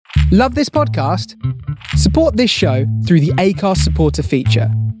Love this podcast? Support this show through the Acast supporter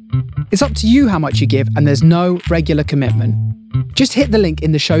feature. It's up to you how much you give, and there's no regular commitment. Just hit the link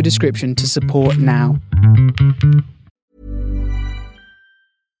in the show description to support now.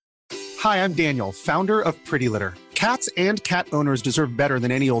 Hi, I'm Daniel, founder of Pretty Litter. Cats and cat owners deserve better than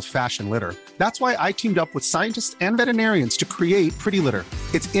any old-fashioned litter. That's why I teamed up with scientists and veterinarians to create Pretty Litter.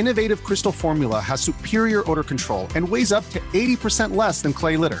 Its innovative crystal formula has superior odor control and weighs up to 80% less than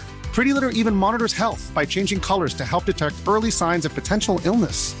clay litter. Pretty Litter even monitors health by changing colors to help detect early signs of potential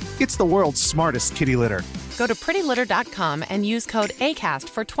illness. It's the world's smartest kitty litter. Go to prettylitter.com and use code ACAST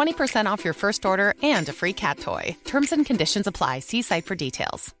for 20% off your first order and a free cat toy. Terms and conditions apply. See site for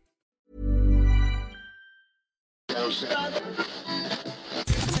details.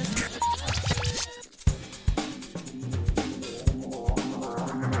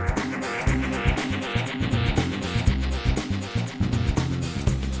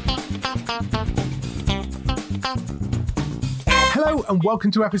 Hello and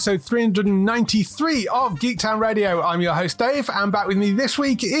welcome to episode 393 of Geektown Radio. I'm your host Dave, and back with me this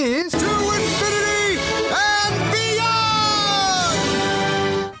week is... To infinity and beyond!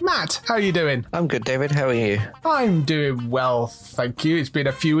 Matt, how are you doing? I'm good, David. How are you? I'm doing well, thank you. It's been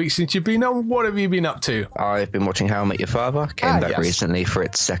a few weeks since you've been on. What have you been up to? I've been watching How I Met Your Father. Came back recently for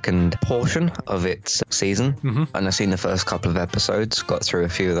its second portion of its season. And I've seen the first couple of episodes, got through a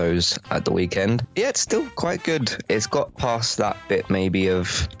few of those at the weekend. Yeah, it's still quite good. It's got past that bit maybe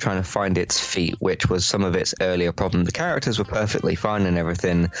of trying to find its feet, which was some of its earlier problem. The characters were perfectly fine and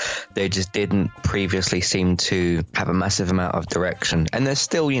everything. They just didn't previously seem to have a massive amount of direction. And there's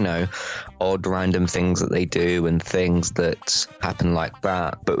still, you know, odd random things that they do and things that happen like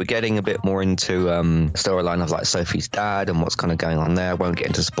that, but we're getting a bit more into storyline of like Sophie's dad and what's kind of going on there. Won't get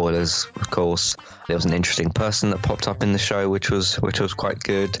into spoilers, of course. There was an interesting person that popped up in the show which was quite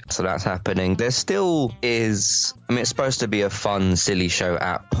good, so that's happening. There still is, I mean, it's supposed to be a fun silly show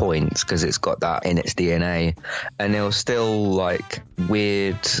at points because it's got that in its DNA, and there was still like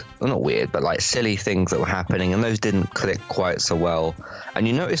weird, well, not weird, but like silly things that were happening, and those didn't click quite so well. And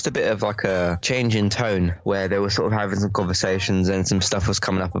you noticed a bit of like a change in tone where they were sort of having some conversations and some stuff was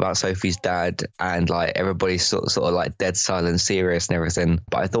coming up about Sophie's dad, and like everybody's sort of like dead silent serious and everything.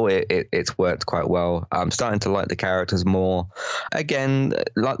 But I thought it's worked quite well. I'm starting to like the characters more. Again,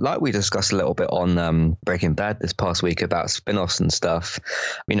 like we discussed a little bit on Breaking Bad this past week about spin-offs and stuff.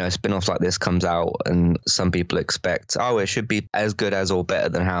 You know, spin-offs like this comes out and some people expect, oh, it should be as good as or better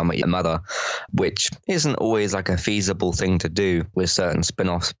than How I Met Your Mother, which isn't always like a feasible thing to do with certain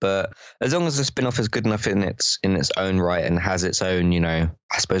spin-offs. But as long as the spin-off is good enough in its own right and has its own, you know,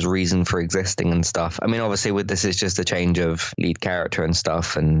 I suppose reason for existing and stuff. I mean, obviously with this, it's just a change of lead character and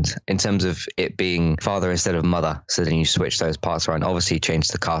stuff. And in terms of it being father instead of mother, so then you switch those parts around, obviously change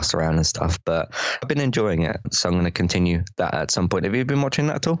the cast around and stuff. But I've been enjoying it, so I'm going to continue that at some point. Have you been watching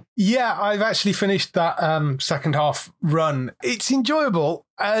that at all? Yeah, I've actually finished that second half run. It's enjoyable.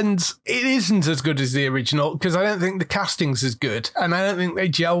 And it isn't as good as the original because I don't think the casting's as good, and I don't think they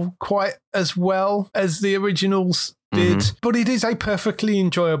gel quite as well as the originals did. But it is a perfectly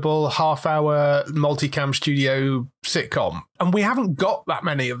enjoyable half-hour multicam studio sitcom, and we haven't got that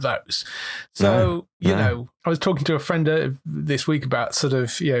many of those. So, you know, I was talking to a friend this week about sort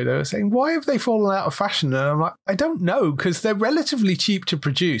of, you know, they were saying, why have they fallen out of fashion? And I'm like, I don't know, because they're relatively cheap to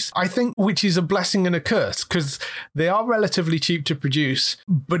produce, I think, which is a blessing and a curse, because they are relatively cheap to produce,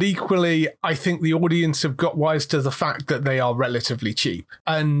 but equally, I think the audience have got wise to the fact that they are relatively cheap,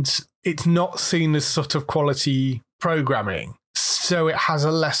 and it's not seen as sort of quality programming. So it has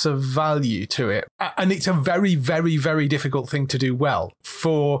a lesser value to it. And it's a very, very, very difficult thing to do well.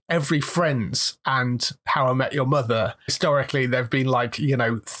 For every Friends and How I Met Your Mother, historically, there have been like, you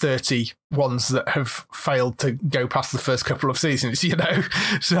know, 30 ones that have failed to go past the first couple of seasons, you know?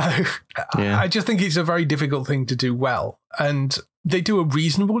 So I just think it's a very difficult thing to do well. And they do a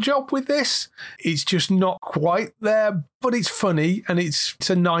reasonable job with this. It's just not quite there, but it's funny and it's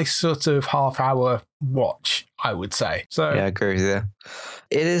a nice sort of half-hour watch, I would say. So yeah, I agree with you.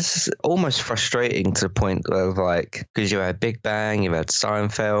 It is almost frustrating to the point of like, because you had Big Bang, you've had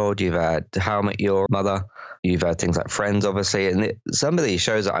Seinfeld, you've had How I Met Your Mother, you've had things like Friends, obviously, and some of these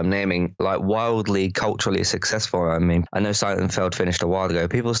shows that I'm naming, like wildly culturally successful. I mean, I know Seinfeld finished a while ago.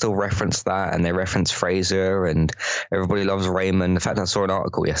 People still reference that, and they reference Frasier, and Everybody Loves Raymond. In fact, I saw an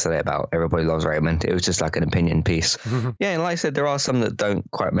article yesterday about Everybody Loves Raymond. It was just like an opinion piece. Yeah, and like I said, there are some that don't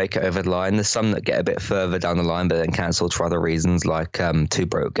quite make it over the line. There's some that get a bit further down the line, but then cancelled for other reasons, like Two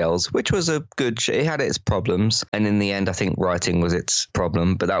Broke Girls, which was a good show. It had its problems, and in the end, I think writing was its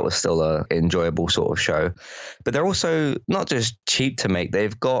problem, but that was still a enjoyable sort of show. But they're also not just cheap to make.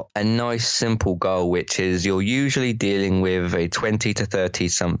 They've got a nice, simple goal, which is you're usually dealing with a 20 to 30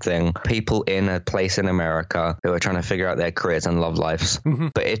 something people in a place in America who are trying to figure out their careers and love lives.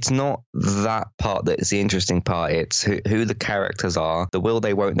 But it's not that part that's the interesting part. It's who the characters are, the will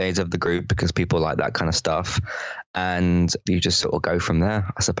they, won't they's of the group, because people like that kind of stuff. And you just sort of go from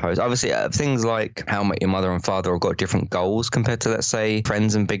there, I suppose. Obviously, things like How I Met Your Mother and Father have got different goals compared to, let's say,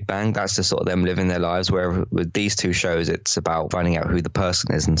 Friends and Big Bang. That's just sort of them living their lives, where with these two shows, it's about finding out who the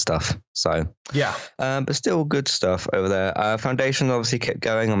person is and stuff. So, yeah. But still good stuff over there. Foundation obviously kept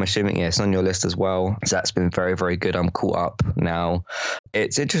going. I'm assuming, it's on your list as well. So that's been very, very good. I'm caught up now.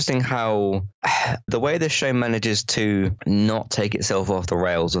 It's interesting how the way this show manages to not take itself off the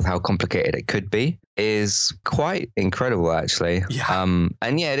rails with how complicated it could be is quite incredible, actually.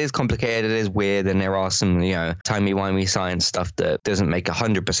 And yeah, it is complicated, it is weird, and there are some, timey-wimey science stuff that doesn't make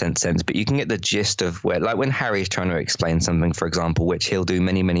 100% sense, but you can get the gist of where, like when Harry's trying to explain something, for example, which he'll do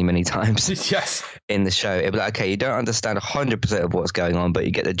many, many, many times in the show. It'll be like, okay, you don't understand 100% of what's going on, but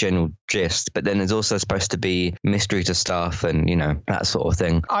you get the general gist. But then there's also supposed to be mystery to stuff and, that sort of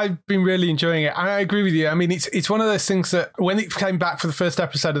thing. I've been really enjoying it. I agree with you. I mean, it's one of those things that when it came back for the first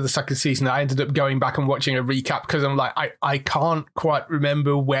episode of the second season, I ended up going back and watching a recap because I'm like, I can't quite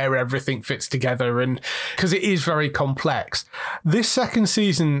remember where everything fits together, and because it is very complex. This second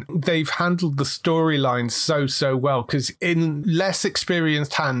season, they've handled the storyline so well, because in less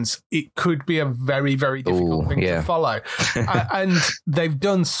experienced hands, it could be a very, very difficult thing to follow. And they've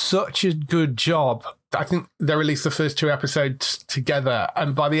done such a good job. I think they released the first 2 episodes together,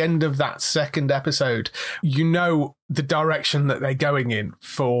 and by the end of that second episode, the direction that they're going in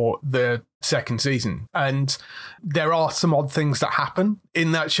for the second season. And there are some odd things that happen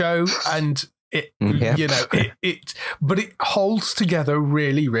in that show, and but it holds together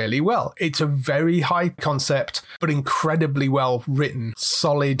really, really well. It's a very high concept, but incredibly well written,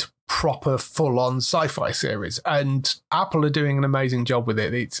 solid, proper full-on sci-fi series, and Apple are doing an amazing job with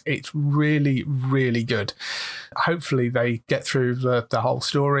it. It's really, really good. Hopefully they get through the whole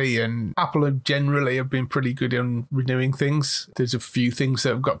story, and Apple generally have been pretty good on renewing things. There's a few things that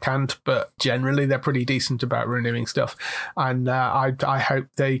have got canned, but generally they're pretty decent about renewing stuff, and I hope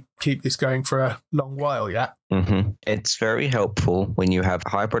they keep this going for a long while yet. It's very helpful when you have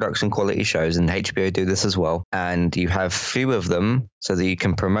high production quality shows, and HBO do this as well, and you have few of them so that you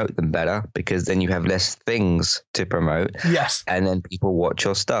can promote them better, because then you have less things to promote. Yes. And then people watch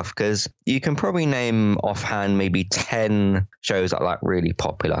your stuff, because you can probably name offhand maybe 10 shows that are like really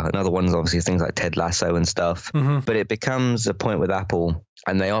popular. Another one's obviously things like Ted Lasso and stuff. But it becomes a point with Apple,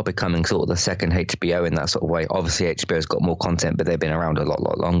 and they are becoming sort of the second HBO in that sort of way. Obviously, HBO's got more content, but they've been around a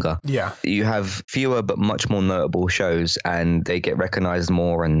lot longer. Yeah. You have fewer but much more notable shows, and they get recognized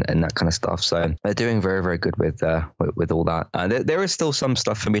more and that kind of stuff. So they're doing very, very good with all that. There is still some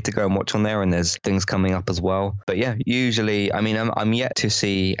stuff for me to go and watch on there, and there's things coming up as well. But yeah, usually, I mean, I'm yet to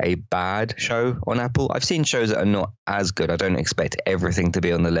see a bad show on Apple. I've seen shows that are not as good. I don't expect everything to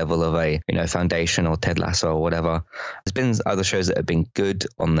be on the level of a Foundation or Ted Lasso or whatever. There's been other shows that have been good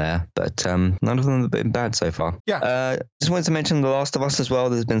on there, but none of them have been bad so far. Just wanted to mention The Last of Us as well.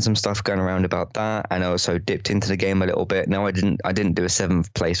 There's been some stuff going around about that, and I also dipped into the game a little bit. No, I didn't do a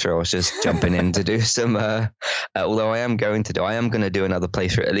 7th playthrough. I was just jumping in to do some although I am going to do another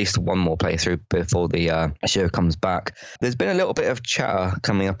playthrough, at least one more playthrough before the show comes back. There's been a little bit of chatter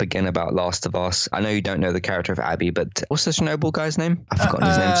coming up again about Last of Us. I know you don't know the character of Abby, but what's the Chernobyl guy's name? I've forgotten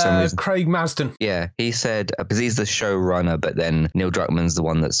his name for some reason. Craig Mazdan. Yeah, he said, because he's the showrunner, but then Neil Druckmann's the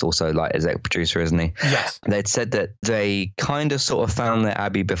one that's also like exec producer, isn't he? Yes. They'd said that they kind of sort of found their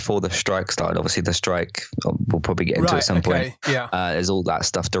Abby before the strike started. Obviously, the strike, we'll probably get into at some point. Yeah. There's all that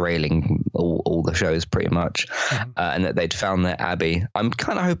stuff derailing all the shows pretty much, and that they'd found their Abby. I'm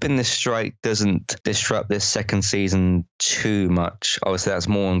kind of hoping this strike doesn't disrupt this second season too much. Obviously, that's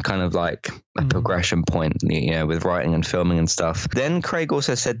more on kind of like a progression point, with writing and filming and stuff. Then Craig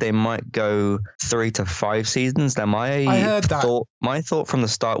also said they might go 3 to 5 seasons. Now, I heard that. My thought from the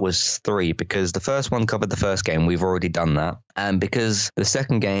start was 3, because the first one covered the first game. We've already done that. And because the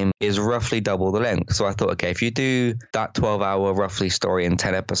second game is roughly double the length. So I thought, okay, if you do that 12-hour roughly story in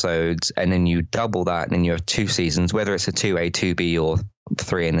 10 episodes, and then you double that, and then you have 2 seasons, whether it's a 2A, 2B, or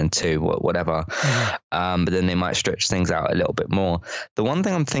 3 and then 2, whatever. But then they might stretch things out a little bit more. The one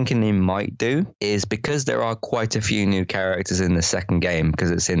thing I'm thinking they might do is, because there are quite a few new characters in the second game,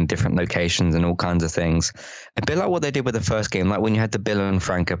 because it's in different locations and all kinds of things, a bit like what they did with the first game, like when you had the Bill and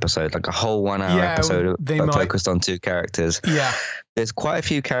Frank episode, like a whole 1 hour episode that focused on 2 characters. Yeah. There's quite a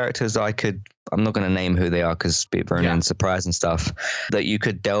few characters I'm not going to name who they are because people are in surprise and stuff, that you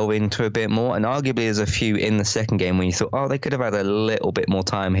could delve into a bit more. And arguably there's a few in the second game when you thought, oh, they could have had a little bit more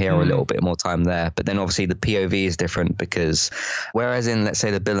time here or a little bit more time there. But then obviously the POV is different, because whereas in, let's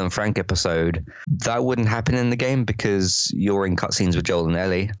say, the Bill and Frank episode, that wouldn't happen in the game because you're in cutscenes with Joel and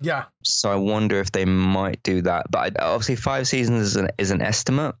Ellie. Yeah. So I wonder if they might do that. But obviously 5 seasons is an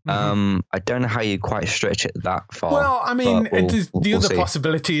estimate. I don't know how you quite stretch it that far. Well, I mean, the other see.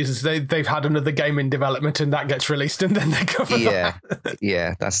 possibility is they've had another game in development and that gets released and then they cover that.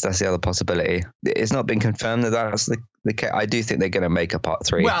 Yeah, that's the other possibility. It's not been confirmed that that's the case. I do think they're going to make a part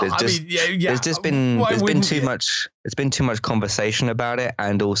 3. Well, there's been too much. It's been too much conversation about it,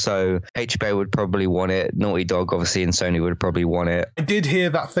 and also HBO would probably want it. Naughty Dog, obviously, and Sony would probably want it. I did hear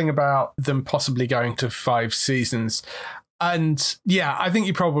that thing about them possibly going to 5 seasons. And yeah, I think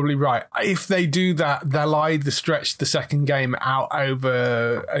you're probably right. If they do that, they'll either stretch the second game out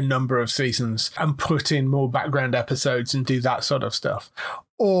over a number of seasons and put in more background episodes and do that sort of stuff.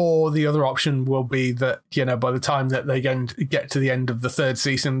 Or the other option will be that, by the time that they get to the end of the 3rd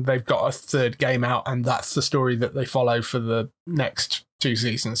season, they've got a 3rd game out and that's the story that they follow for the next 2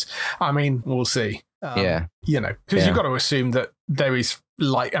 seasons. I mean, we'll see. Because you've got to assume that there is,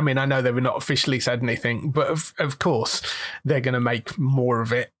 I know they've not officially said anything, but of course they're going to make more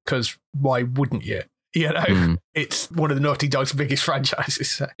of it, because why wouldn't you? It's one of the Naughty Dog's biggest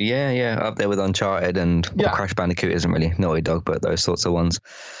franchises. So. Yeah, up there with Uncharted and Crash Bandicoot isn't really Naughty Dog, but those sorts of ones.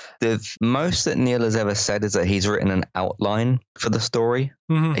 The most that Neil has ever said is that he's written an outline for the story.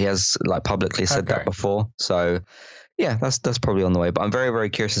 He has publicly said that before. So yeah, that's probably on the way. But I'm very, very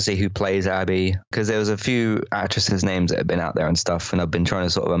curious to see who plays Abby, because there was a few actresses' names that have been out there and stuff, and I've been trying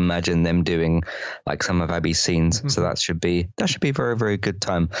to sort of imagine them doing some of Abby's scenes. So that should be a very, very good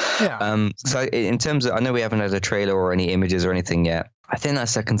time. Yeah. So in terms of, I know we haven't had a trailer or any images or anything yet. I think that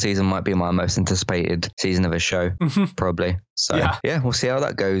second season might be my most anticipated season of a show, probably. So yeah, we'll see how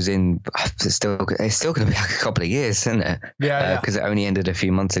that goes. It's still going to be a couple of years, isn't it? Yeah. Because it only ended a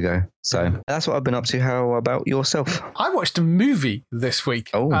few months ago. So that's what I've been up to. How about yourself? I watched a movie this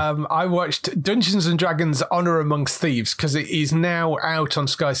week. Oh. I watched Dungeons and Dragons: Honor Amongst Thieves, because it is now out on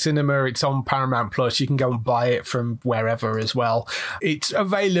Sky Cinema. It's on Paramount Plus. You can go and buy it from wherever as well. It's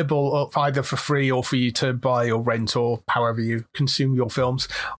available either for free or for you to buy or rent, or however you consume your films.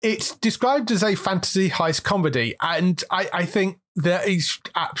 It's described as a fantasy heist comedy, and I think that is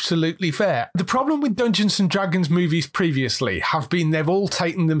absolutely fair. The problem with Dungeons and Dragons movies previously have been they've all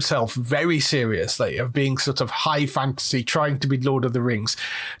taken themselves very seriously, of being sort of high fantasy, trying to be Lord of the Rings.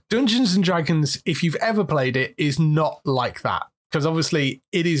 Dungeons and Dragons, if you've ever played it, is not like that. Because obviously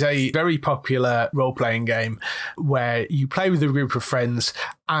it is a very popular role-playing game where you play with a group of friends,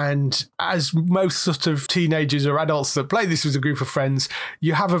 and as most sort of teenagers or adults that play this with a group of friends,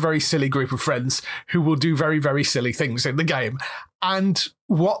 you have a very silly group of friends who will do very, very silly things in the game. And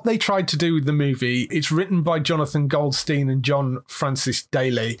what they tried to do with the movie, it's written by Jonathan Goldstein and John Francis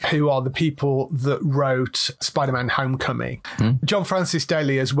Daley, who are the people that wrote Spider-Man Homecoming. John Francis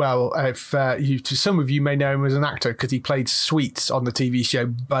Daley as well, some of you may know him as an actor because he played Sweets on the TV show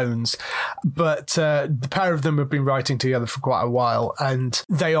Bones. But the pair of them have been writing together for quite a while, and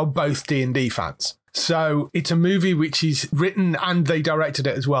they are both D&D fans. So it's a movie which is written, and they directed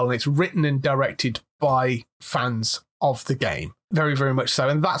it as well, and it's written and directed by fans of the game. Very, very much so.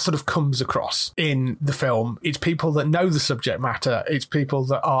 And that sort of comes across in the film. It's people that know the subject matter. It's people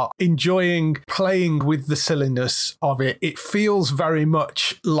that are enjoying playing with the silliness of it. It feels very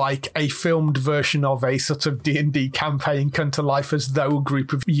much like a filmed version of a sort of D&D campaign come to life, as though a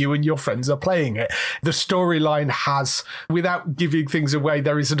group of you and your friends are playing it. The storyline has, without giving things away,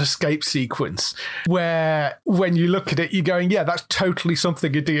 there is an escape sequence where when you look at it, you're going, yeah, that's totally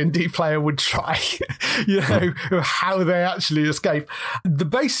something a D&D player would try. How they actually escape. The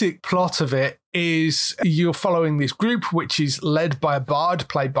basic plot of it is you're following this group which is led by a bard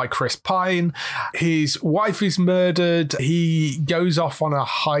played by Chris Pine. His wife is murdered. He goes off on a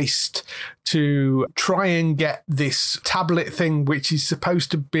heist to try and get this tablet thing which is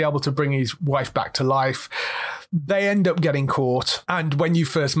supposed to be able to bring his wife back to life. they end up getting caught. And when you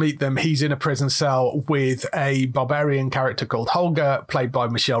first meet them, he's in a prison cell with a barbarian character called Holger, played by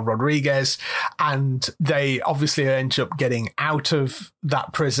Michelle Rodriguez. And they obviously end up getting out of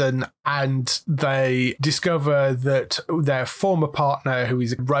that prison, and they discover that their former partner, who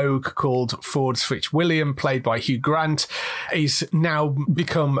is a rogue called Ford's Fitzwilliam, played by Hugh Grant, is now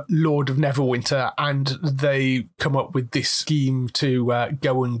become Lord of Neverwinter, and they come up with this scheme to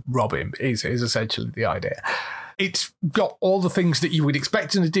go and rob him, is essentially the idea. It's got all the things that you would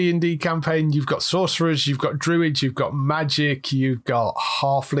expect in a D&D campaign. You've got sorcerers, you've got druids, you've got magic, you've got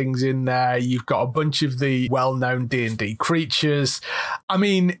halflings in there, you've got a bunch of the well-known D&D creatures. I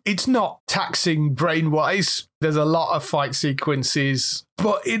mean, it's not taxing brain-wise. There's a lot of fight sequences,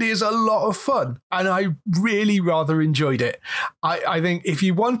 but it is a lot of fun, and I really rather enjoyed it. I think if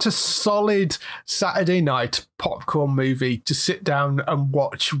you want a solid Saturday night popcorn movie to sit down and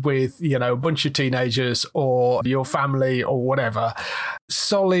watch with, a bunch of teenagers or your family or whatever,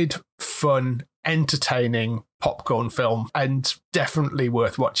 solid, fun, entertaining popcorn film, and definitely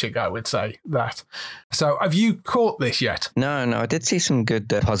worth watching, I would say that. So have you caught this yet? No, I did see some good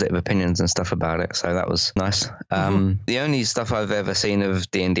positive opinions and stuff about it, so that was nice. The only stuff I've ever seen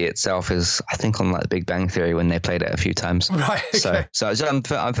of D&D itself is, I think, on like The Big Bang Theory when they played it a few times. Right. Okay. So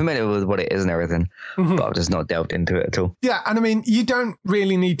I'm familiar with what it is and everything, but I've just not delved into it at all. Yeah, and I mean, you don't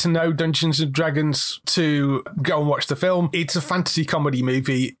really need to know Dungeons and Dragons to go and watch the film. It's a fantasy comedy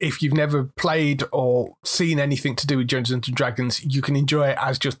movie. If you've never played or seen anything to do with Dungeons and Dragons, you can enjoy it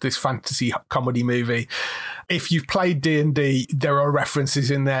as just this fantasy comedy movie. If you've played D&D, there are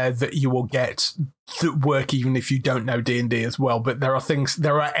references in there that you will get that work even if you don't know D&D as well, but there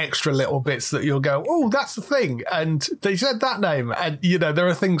are extra little bits that you'll go, oh, that's the thing, and they said that name, and there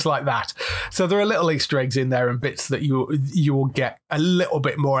are things like that. So there are little Easter eggs in there and bits that you will get a little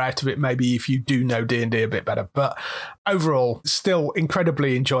bit more out of it, maybe if you do know D&D a bit better. But overall, still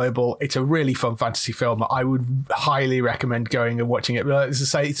incredibly enjoyable. It's a really fun fantasy film. I would highly recommend going and watching it. But as I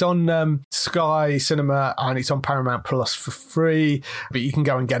say, it's on Sky Cinema and it's on Paramount Plus for free, but you can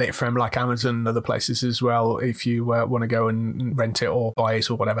go and get it from like Amazon and other places as well if you want to go and rent it or buy it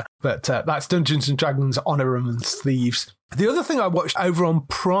or whatever. But that's Dungeons and Dragons Honor Amongst Thieves. The other thing I watched over on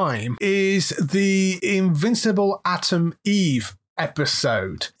Prime is the Invincible Atom Eve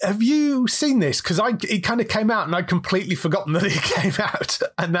episode. Have you seen this? Because it kind of came out and I'd completely forgotten that it came out,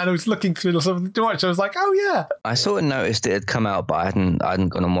 and then I was looking through something to watch. I was like, oh yeah, I sort of noticed it had come out, but I hadn't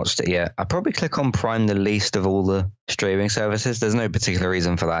gone and watched it yet. I probably click on Prime the least of all the streaming services. There's no particular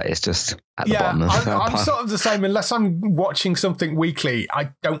reason for that. It's just at the bottom of I'm sort of the same. Unless I'm watching something weekly, I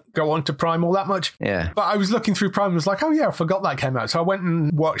don't go on to Prime all that much. Yeah. But I was looking through Prime and was like, oh yeah, I forgot that came out. So I went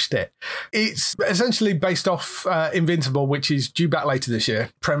and watched it. It's essentially based off Invincible, which is due back later this year,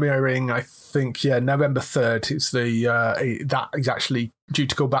 premiering, I think, November 3rd. It's that is actually due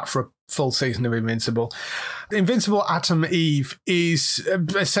to go back for a full season of Invincible. Invincible Atom Eve is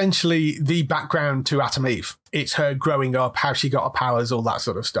essentially the background to Atom Eve. It's her growing up, how she got her powers, all that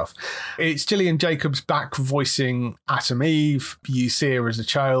sort of stuff. It's Gillian Jacobs back voicing Atom Eve. You see her as a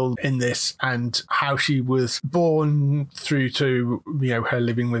child in this and how she was born through to, her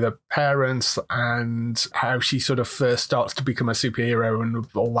living with her parents and how she sort of first starts to become a superhero and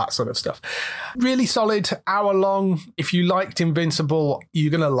all that sort of stuff. Really solid, hour long. If you liked Invincible,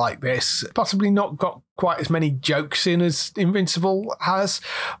 you're going to like this. Possibly not got quite as many jokes in as Invincible has,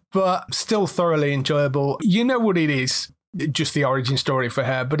 but still thoroughly enjoyable. You know what it is, just the origin story for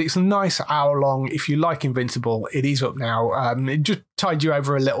her, but it's a nice hour long. If you like Invincible, it is up now. It just tied you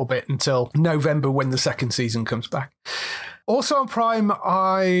over a little bit until November when the second season comes back. Also on Prime,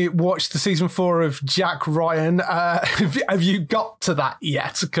 I watched the season 4 of Jack Ryan. Have you got to that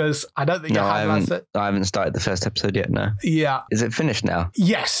yet? Because I don't think I haven't started the first episode yet, no. Yeah. Is it finished now?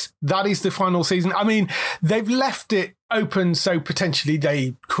 Yes, that is the final season. I mean, they've left it open so potentially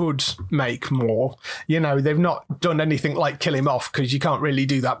they could make more. They've not done anything like kill him off, because you can't really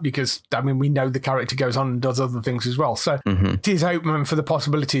do that because, we know the character goes on and does other things as well. So it is open for the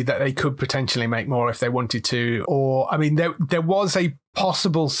possibility that they could potentially make more if they wanted to. Or, there was a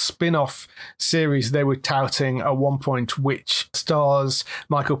possible spin-off series they were touting at one point, which stars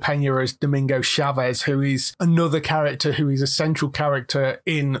Michael Pena as Domingo Chavez, who is another character who is a central character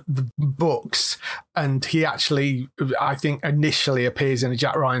in the books. And he actually, I think, initially appears in a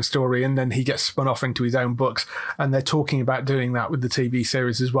Jack Ryan story and then he gets spun off into his own books. And they're talking about doing that with the TV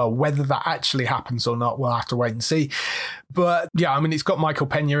series as well. Whether that actually happens or not, we'll have to wait and see. But yeah, it's got Michael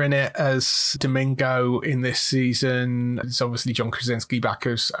Pena in it as Domingo in this season. It's obviously John Krasinski Stefanski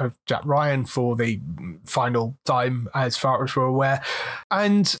backers of Jack Ryan for the final time, as far as we're aware.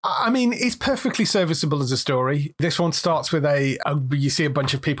 And I mean, it's perfectly serviceable as a story. This one starts with you see a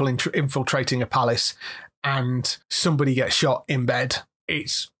bunch of people infiltrating a palace and somebody gets shot in bed.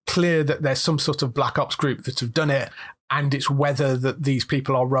 It's clear that there's some sort of black ops group that have done it, and it's whether that these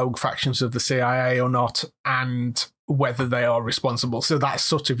people are rogue factions of the CIA or not, and whether they are responsible. So that's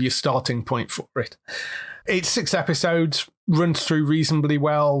sort of your starting point for it. It's 6 episodes, runs through reasonably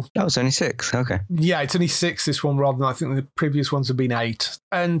well. That was only 6, okay. Yeah, it's only 6, this one, rather than I think the previous ones have been 8.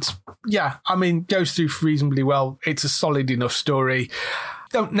 And yeah, I mean, goes through reasonably well. It's a solid enough story.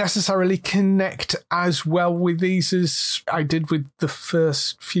 Don't necessarily connect as well with these as I did with the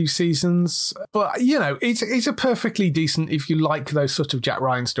first few seasons. But, you know, it's a perfectly decent, if you like those sort of Jack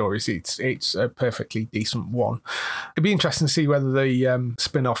Ryan stories, it's a perfectly decent one. It'd be interesting to see whether the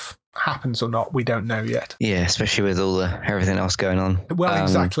spin-off happens or not. We don't know yet. Yeah, especially with all everything else going on. Well,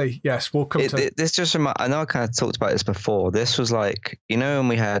 exactly. Yes, we'll come to... This just I know I kind of talked about this before. This was like, you know, when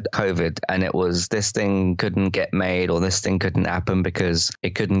we had COVID and it was this thing couldn't get made or this thing couldn't happen because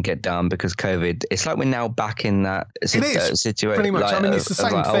it couldn't get done because COVID. It's like we're now back in that situation. Pretty much. Like, I mean, it's the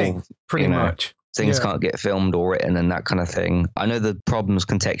same thing, pretty much. Things can't get filmed or written and that kind of thing. I know the problems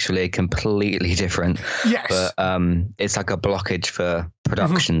contextually are completely different. Yes. But it's like a blockage for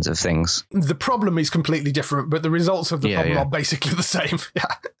productions of things. The problem is completely different, but the results of the problem are basically the same.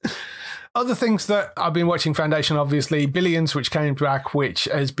 Yeah. Other things that I've been watching, Foundation, obviously, Billions, which came back, which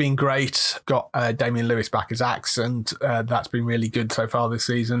has been great. Got Damian Lewis back as Axe, and that's been really good so far this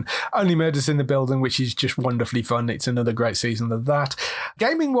season. Only Murders in the Building, which is just wonderfully fun. It's another great season of that.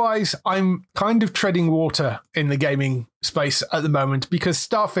 Gaming-wise, I'm kind of treading water in the gaming space at the moment because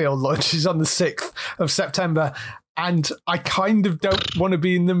Starfield launches on the 6th of September. And I kind of don't want to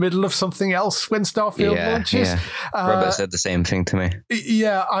be in the middle of something else when Starfield launches. Yeah. Robert said the same thing to me.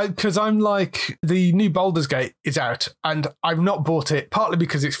 Yeah, because I'm like, the new Baldur's Gate is out and I've not bought it, partly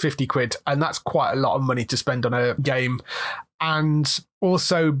because it's 50 quid and that's quite a lot of money to spend on a game. And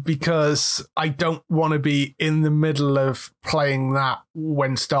also because I don't want to be in the middle of playing that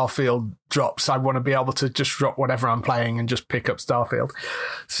when Starfield drops. I want to be able to just drop whatever I'm playing and just pick up Starfield.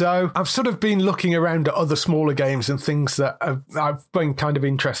 So I've sort of been looking around at other smaller games and things that have been kind of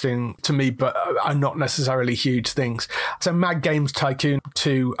interesting to me, but are not necessarily huge things. So Mad Games Tycoon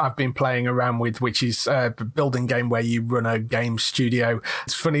 2 I've been playing around with, which is a building game where you run a game studio.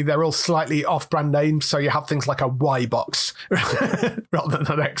 It's funny, they're all slightly off-brand names, so you have things like a Y-Box rather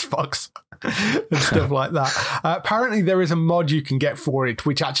than an Xbox and stuff like that. Apparently there is a mod you can get for it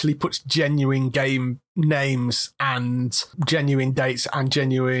which actually puts genuine game names and genuine dates and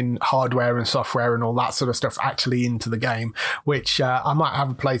genuine hardware and software and all that sort of stuff actually into the game, which I might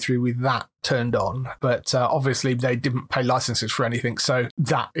have a playthrough with that turned on, but obviously they didn't pay licenses for anything, so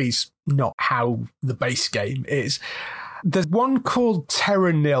that is not how the base game is. There's one called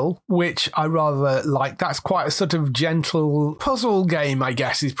Terra Nil, which I rather like. That's quite a sort of gentle puzzle game, I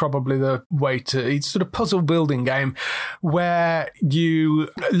guess, is probably the way to... It's sort of puzzle building game where you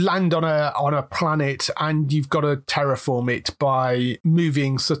land on a planet and you've got to terraform it by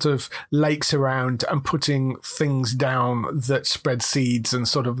moving sort of lakes around and putting things down that spread seeds and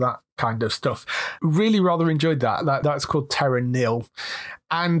sort of that kind of stuff. Really rather enjoyed that. That's called Terra Nil.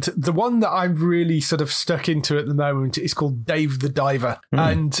 And the one that I'm really sort of stuck into at the moment is called Dave the Diver.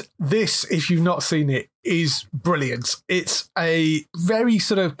 And this, if you've not seen it, is brilliant. It's a very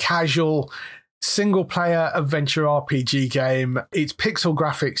sort of casual single-player adventure RPG game. It's pixel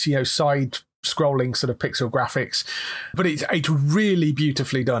graphics, you know, side scrolling sort of pixel graphics, but it's really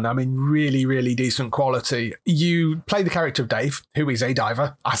beautifully done. I mean, really, really decent quality. You play the character of Dave, who is a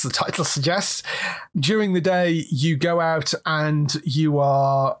diver, as the title suggests. During the day, you go out and you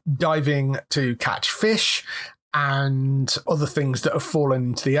are diving to catch fish and other things that have fallen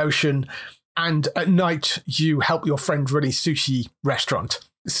into the ocean. And at night, you help your friend run his sushi restaurant.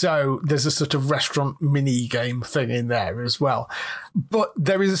 So there's a sort of restaurant mini game thing in there as well. But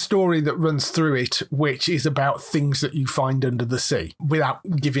there is a story that runs through it, which is about things that you find under the sea, without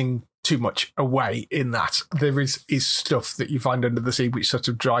giving too much away in that. There is stuff that you find under the sea which sort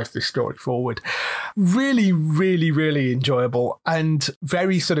of drives this story forward. Really, really, really enjoyable and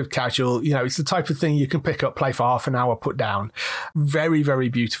very sort of casual. You know, it's the type of thing you can pick up, play for half an hour, put down. Very, very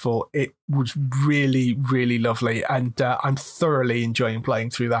beautiful. It was really, really lovely, and I'm thoroughly enjoying playing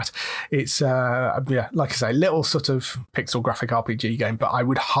through that. It's, like I say, little sort of pixel graphic RPG game, but I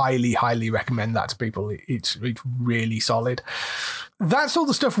would highly, highly recommend that to people. It's really solid. That's all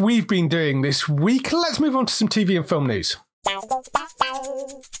the stuff we've been doing this week. Let's move on to some TV and film news.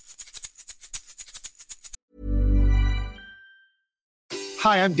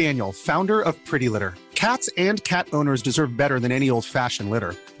 Hi, I'm Daniel, founder of Pretty Litter. Cats and cat owners deserve better than any old-fashioned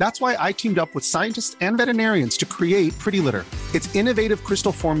litter. That's why I teamed up with scientists and veterinarians to create Pretty Litter. Its innovative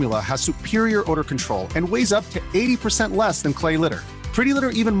crystal formula has superior odor control and weighs up to 80% less than clay litter. Pretty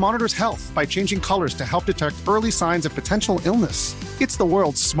Litter even monitors health by changing colors to help detect early signs of potential illness. It's the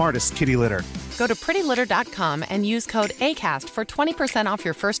world's smartest kitty litter. Go to prettylitter.com and use code ACAST for 20% off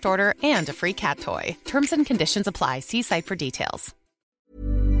your first order and a free cat toy. Terms and conditions apply. See site for details.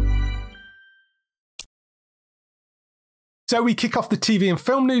 So we kick off the TV and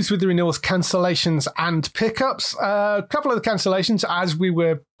film news with the renewals, cancellations and pickups. A couple of the cancellations, as we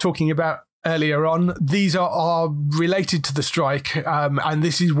were talking about earlier on, these are related to the strike, and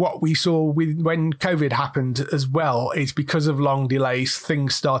this is what we saw when COVID happened as well. It's because of long delays,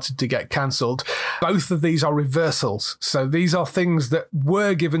 things started to get cancelled. Both of these are reversals, so these are things that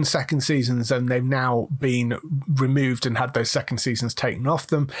were given second seasons and they've now been removed and had those second seasons taken off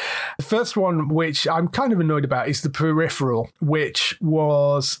them. The first one, which I'm kind of annoyed about, is The Peripheral, which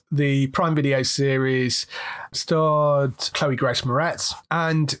was the Prime Video series, starred Chloe Grace Moretz,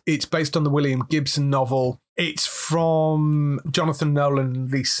 and it's based on the William Gibson novel. It's from Jonathan Nolan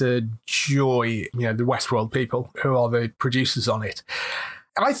and Lisa Joy, the Westworld people who are the producers on it.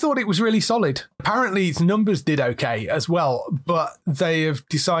 I thought it was really solid. Apparently its numbers did okay as well, but they have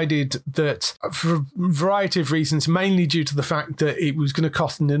decided that for a variety of reasons, mainly due to the fact that it was going to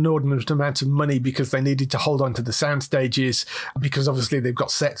cost an inordinate amount of money because they needed to hold on to the sound stages, because obviously they've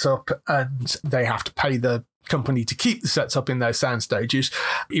got sets up and they have to pay the company to keep the sets up in those sound stages.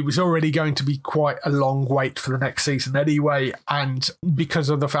 It was already going to be quite a long wait for the next season anyway, and because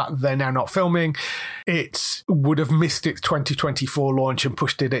of the fact that they're now not filming, it would have missed its 2024 launch and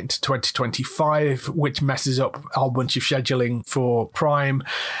pushed it into 2025, which messes up a whole bunch of scheduling for Prime.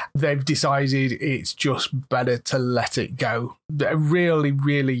 They've decided it's just better to let it go. A really,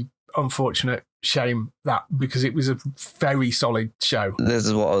 really unfortunate shame that, because it was a very solid show. This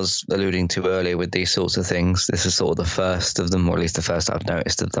is what I was alluding to earlier with these sorts of things. This is sort of the first of them, or at least the first I've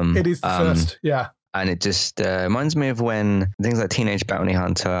noticed of them. It is the first, yeah. And it just reminds me of when things like Teenage Bounty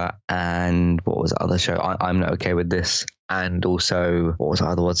Hunter and what was the other show? I'm Not Okay With This. And also, what was the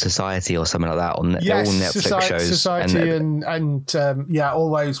other one? Society or something like that. They're all Netflix shows. Society and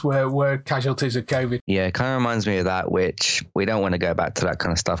all those were casualties of COVID. Yeah, it kind of reminds me of that, which we don't want to go back to that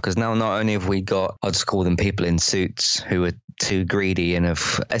kind of stuff, because now not only have we got, I'll just call them people in suits who are too greedy and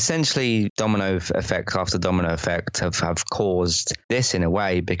have essentially domino effect after domino effect have caused this in a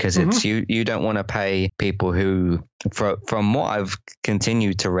way, because it's you don't want to pay people who, from what I've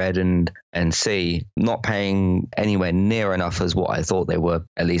continued to read and see, not paying anywhere near enough as what I thought they were,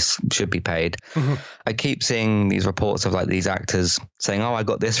 at least should be paid. I keep seeing these reports of like these actors saying, I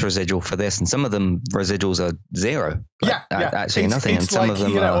got this residual for this, and some of them residuals are zero. Actually nothing. It's and some like, of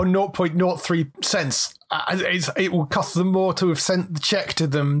them or 0.03 cents. It will cost them more to have sent the check to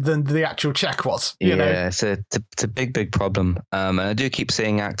them than the actual check was. You know? It's a big problem. And I do keep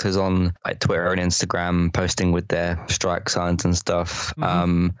seeing actors on like Twitter and Instagram posting with their strike signs and stuff.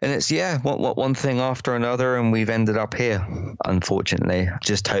 And it's one thing after another, and we've ended up here. Unfortunately,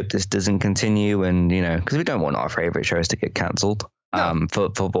 just hope this doesn't continue, and because we don't want our favorite shows to get cancelled. No.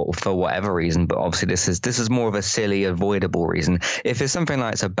 For whatever reason, but obviously this is more of a silly, avoidable reason. If it's something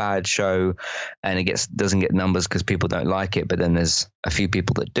like it's a bad show and it doesn't get numbers because people don't like it, but then there's a few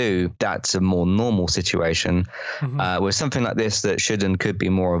people that do, that's a more normal situation. With something like this that should and could be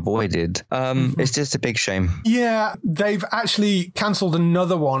more avoided, it's just a big shame. Yeah, they've actually cancelled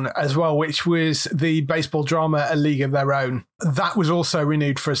another one as well, which was the baseball drama A League of Their Own. That was also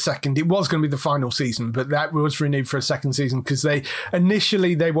renewed for a second. It was going to be the final season, but that was renewed for a second season because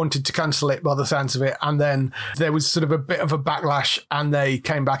initially they wanted to cancel it by the sounds of it, and then there was sort of a bit of a backlash, and they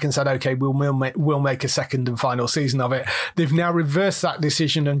came back and said, okay, we'll make a second and final season of it. They've now reversed that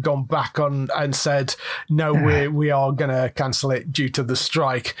decision and gone back on and said, no, we are going to cancel it due to the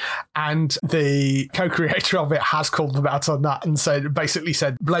strike. And the co-creator of it has called them out on that and basically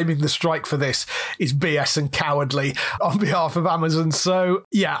said blaming the strike for this is BS and cowardly on behalf of Amazon. So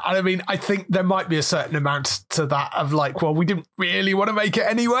yeah, I mean, I think there might be a certain amount to that of like, well, we didn't really want to make it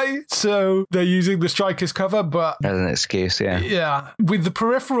anyway, so they're using the strike as cover, but as an excuse. Yeah, with The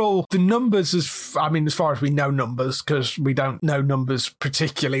Peripheral, the numbers, as far as we know numbers, because we don't know numbers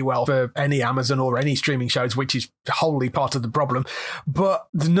particularly well for any Amazon or any streaming shows, which is wholly part of the problem, but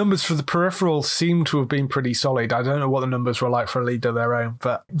the numbers for The Peripheral seem to have been pretty solid. I don't know what the numbers were like for A League of Their Own,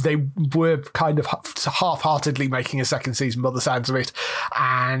 but they were kind of half-heartedly making a second season by the sounds of it,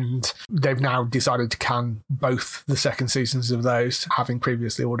 and they've now decided to can both the second seasons of those, having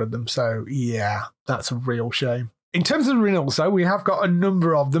previously ordered them. So yeah, that's a real shame. In terms of the renewals, though, we have got a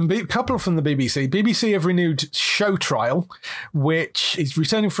number of them. A couple from the BBC. BBC have renewed Show Trial, which is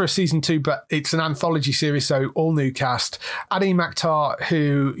returning for a season 2, but it's an anthology series, so all new cast. Adi Akhtar,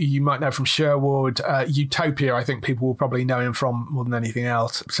 who you might know from Sherwood, Utopia, I think people will probably know him from more than anything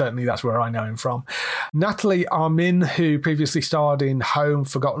else. Certainly that's where I know him from. Natalie Armin, who previously starred in Home,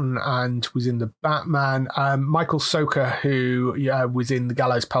 Forgotten, and was in The Batman. Michael Soka, who was in The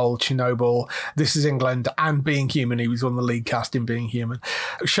Gallows Pole, Chernobyl, This Is England, and Being Human. He was on the lead cast in Being Human.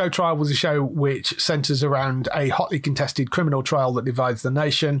 Show Trial was a show which centres around a hotly contested criminal trial that divides the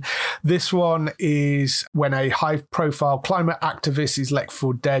nation. This one is when a high-profile climate activist is left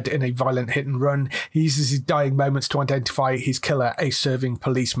for dead in a violent hit and run. He uses his dying moments to identify his killer, a serving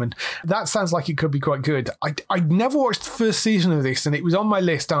policeman. That sounds like it could be quite good. I never watched the first season of this, and it was on my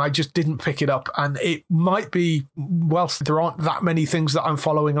list, and I just didn't pick it up. And it might be, whilst there aren't that many things that I'm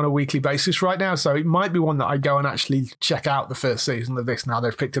following on a weekly basis right now, so it might be one that I go and actually check out the first season of this now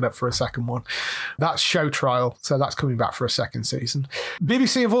they've picked it up for a second one. That's Show Trial, so that's coming back for a second season.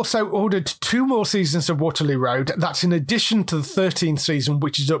 BBC have also ordered 2 more seasons of Waterloo Road. That's in addition to the 13th season,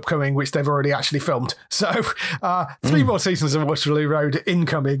 which is upcoming, which they've already actually filmed. So 3 more seasons of Waterloo Road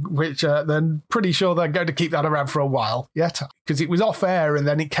incoming, which they're pretty sure they're going to keep that around for a while yet, because it was off air and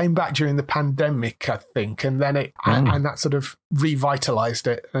then it came back during the pandemic, I think, and then and that sort of revitalized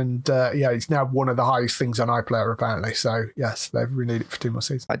it, and it's now one of the highest things on iPlayer apparently. So yes, they've renewed it for 2 more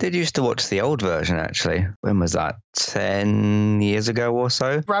seasons. I did used to watch the old version actually. When was that? 10 years ago or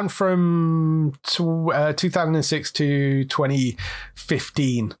so? Ran from 2006 to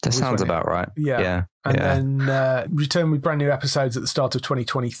 2015. That sounds about right. Yeah. And then returned with brand new episodes at the start of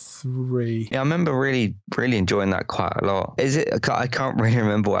 2023. Yeah, I remember really, really enjoying that quite a lot. Is it? I can't really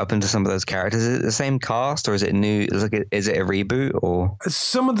remember what happened to some of those characters. Is it the same cast, or is it new? Is it a reboot, or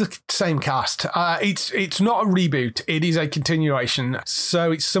some of the same cast? It's not a reboot. It is a continuation.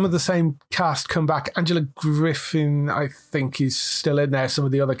 So it's some of the same cast come back. Angela Griffin, I think, is still in there. Some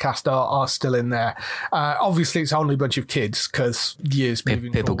of the other cast are still in there. Obviously, it's only a bunch of kids because years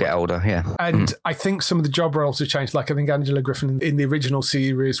moving people forward. Get older. Yeah, and I think some of the job roles have changed. Like I think Angela Griffin in the original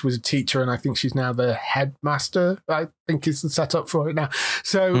series was a teacher, and I think she's now the headmaster, I think is the setup for it now.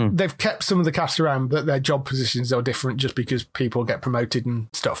 So they've kept some of the cast around, but their job positions are different just because people get promoted and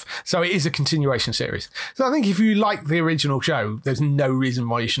stuff. So it is a continuation series. So I think if you like the original show, there's no reason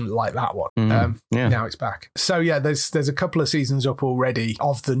why you shouldn't like that one. Now it's back. So yeah, there's a couple of seasons up already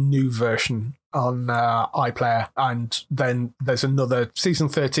of the new version on iPlayer, and then there's another season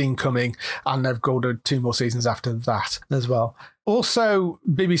 13 coming, and they've ordered 2 more seasons after that as well. Also,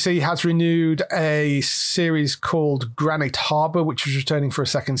 BBC has renewed a series called Granite Harbour, which is returning for a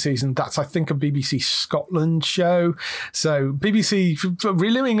second season. That's, I think, a BBC Scotland show. So BBC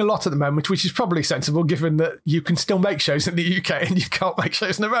renewing a lot at the moment, which is probably sensible given that you can still make shows in the UK and you can't make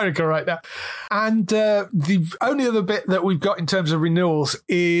shows in America right now. And the only other bit that we've got in terms of renewals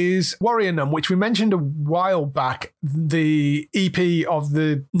is Warrior Nun, which we mentioned a while back. The EP of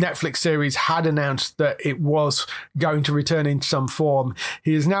the Netflix series had announced that it was going to return in some form.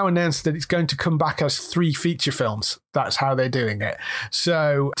 He has now announced that it's going to come back as 3 feature films. That's how they're doing it.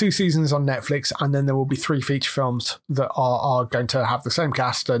 So 2 seasons on Netflix, and then there will be 3 feature films that are going to have the same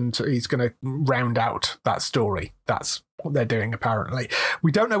cast, and he's going to round out that story. That's what they're doing, apparently.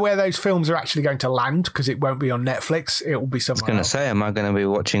 We don't know where those films are actually going to land because it won't be on Netflix. It will be somewhere else. I was going to say, am I going to be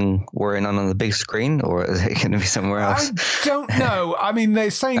watching Warrior Nun on the big screen, or is it going to be somewhere else? I don't know. I mean,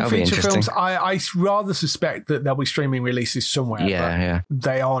 they're saying feature films. I rather suspect that there'll be streaming releases somewhere. Yeah.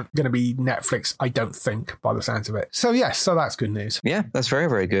 They aren't going to be Netflix, I don't think, by the sounds of it. So yes, so that's good news. Yeah, that's very,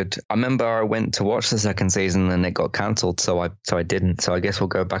 very good. I remember I went to watch the second season and it got cancelled, so I didn't. So I guess we'll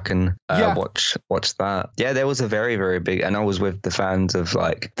go back and watch that. Yeah, there was a very, very big, and I was with the fans of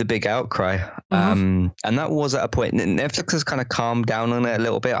like the big outcry. And that was at a point, Netflix has kind of calmed down on it a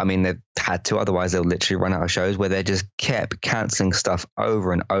little bit. I mean, they've had to, otherwise they'll literally run out of shows, where they just kept cancelling stuff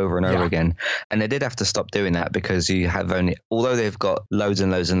over and over and over again. And they did have to stop doing that because you have only, although they've got loads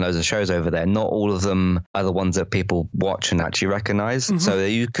and loads and loads of shows over there, not all of them are the ones that people watch and actually recognize. So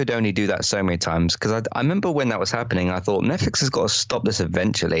you could only do that so many times. Because I remember when that was happening, I thought Netflix has got to stop this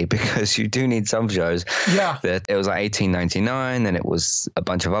eventually, because you do need some shows. That it was like 1899, and it was a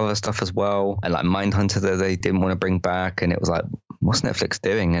bunch of other stuff as well, and like Mindhunter that they didn't want to bring back, and it was like, what's Netflix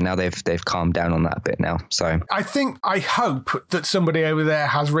doing? And now they've calmed down on that a bit now. So I hope that somebody over there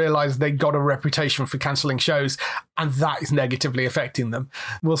has realised they got a reputation for cancelling shows, and that is negatively affecting them.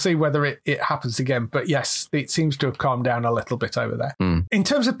 We'll see whether it happens again. But yes, it seems to have calmed down a little bit over there. In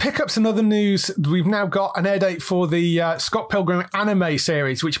terms of pickups and other news, we've now got an air date for the Scott Pilgrim anime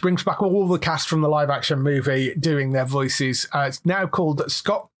series, which brings back all the cast from the live-action movie doing their voices. It's now called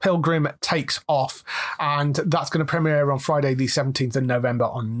Scott Pilgrim Takes Off, and that's going to premiere on Friday the 17th of November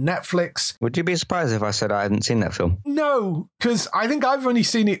on Netflix. Would you be surprised if I said I hadn't seen that film? No, because I think I've only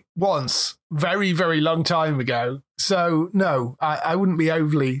seen it once, very, very long time ago. So, no, I wouldn't be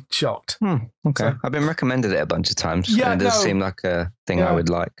overly shocked. Okay. So, I've been recommended it a bunch of times. Yeah, and it does seem like a thing I would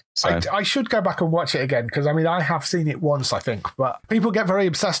like. So. I should go back and watch it again, because, I mean, I have seen it once, I think, but people get very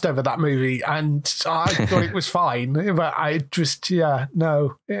obsessed over that movie, and I thought it was fine, but I just, I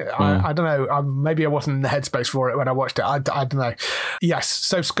don't know. Maybe I wasn't in the headspace for it when I watched it. I don't know. Yes,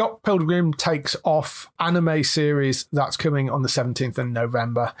 so Scott Pilgrim Takes Off anime series, that's coming on the 17th of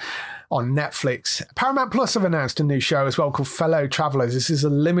November on Netflix. Paramount Plus have announced a new show as well called Fellow Travelers. This is a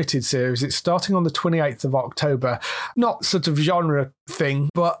limited series. It's starting on the 28th of October. Not sort of genre thing,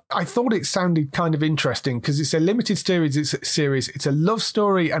 but I thought it sounded kind of interesting because it's a limited series. It's a love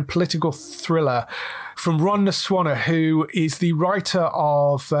story and political thriller from Ron Naswana, who is the writer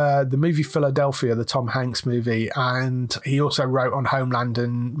of the movie Philadelphia, the Tom Hanks movie, and he also wrote on Homeland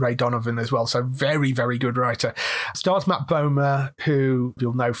and Ray Donovan as well, so very, very good writer. Stars Matt Bomer, who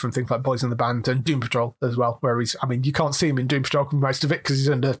you'll know from things like Boys in the Band and Doom Patrol as well, where you can't see him in Doom Patrol for most of it because he's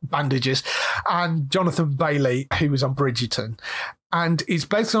under bandages, and Jonathan Bailey, who was on Bridgerton. And it's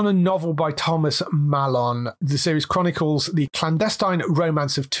based on a novel by Thomas Mallon. The series chronicles the clandestine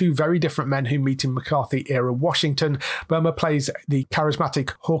romance of two very different men who meet in McCarthy-era Washington. Burma plays the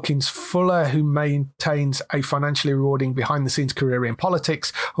charismatic Hawkins Fuller, who maintains a financially rewarding behind-the-scenes career in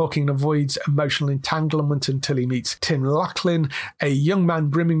politics. Hawkins avoids emotional entanglement until he meets Tim Lachlan, a young man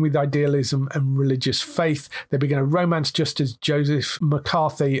brimming with idealism and religious faith. They begin a romance just as Joseph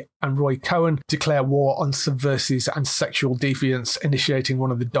McCarthy and Roy Cohn declare war on subversives and sexual deviance, initiating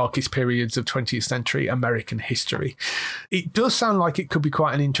one of the darkest periods of 20th century American history. It does sound like it could be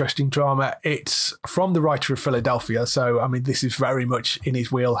quite an interesting drama. It's from the writer of Philadelphia, so I mean this is very much in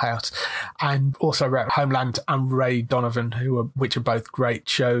his wheelhouse, and also wrote Homeland and Ray Donovan, which are both great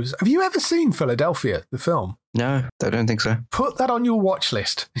shows. Have you ever seen Philadelphia, the film? No, I don't think so. Put that on your watch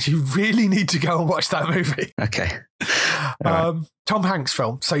list. You really need to go and watch that movie. Okay. Tom Hanks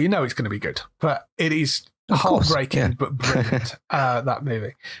film, so you know it's going to be good, but it is heartbreaking, but brilliant, that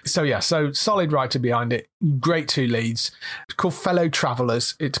movie. So solid writer behind it, great two leads. It's called Fellow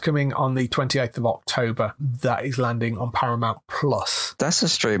Travelers. It's coming on the 28th of October. That is landing on Paramount Plus. That's a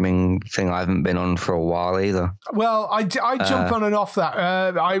streaming thing I haven't been on for a while either. Well, I jump on and off that.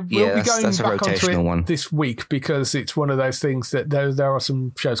 I will be going back onto it this week because it's one of those things that there are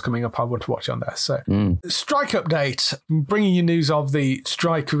some shows coming up I want to watch on there. So strike update, bringing you news of the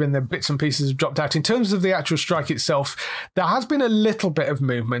strike when the bits and pieces have dropped out. In terms of the actual strike itself, there has been a little bit of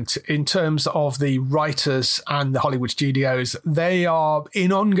movement in terms of the writers and the Hollywood studios. They are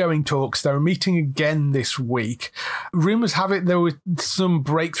in ongoing talks. They're meeting again this week. Rumours have it there were some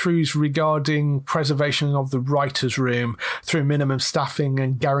breakthroughs regarding preservation of the writers' room through minimum staffing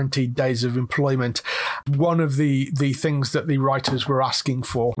and guaranteed days of employment. One of the things that the writers were asking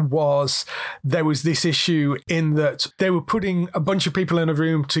for was there was this issue in that they were putting a bunch of people in a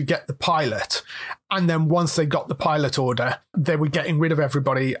room to get the pilot, and then once they got the pilot order, they were getting rid of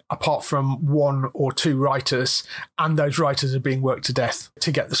everybody apart from one or two writers, and those writers are being worked to death to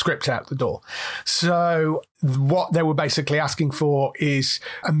get the script out the door. So what they were basically asking for is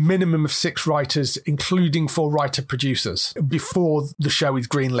a minimum of 6 writers, including 4 writer-producers, before the show is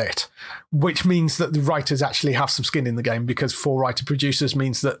greenlit, which means that the writers actually have some skin in the game, because 4 writer-producers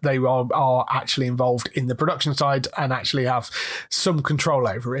means that they are actually involved in the production side and actually have some control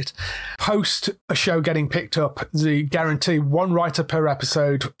over it. Post a show getting picked up, the guarantee 1 writer per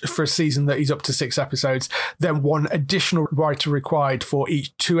episode for a season that is up to 6 episodes, then 1 additional writer required for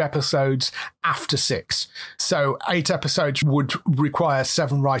each 2 episodes after 6. So 8 episodes would require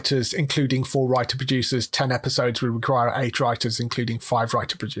 7 writers, including 4 writer-producers. 10 episodes would require 8 writers, including 5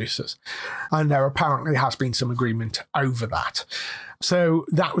 writer-producers. And there apparently has been some agreement over that. So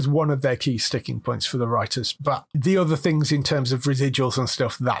that was one of their key sticking points for the writers. But the other things in terms of residuals and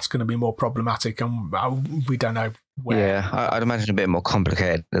stuff, that's going to be more problematic, and we don't know where. Yeah, I'd imagine a bit more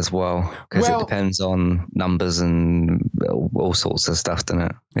complicated as well, because it depends on numbers and all sorts of stuff, doesn't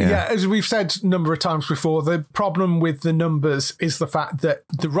it? Yeah, as we've said a number of times before, the problem with the numbers is the fact that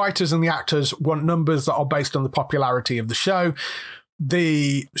the writers and the actors want numbers that are based on the popularity of the show.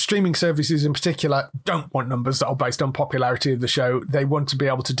 the streaming services in particular don't want numbers that are based on popularity of the show. They want to be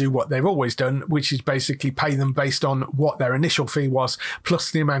able to do what they've always done, which is basically pay them based on what their initial fee was, plus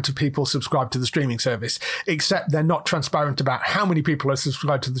the amount of people subscribed to the streaming service, except they're not transparent about how many people are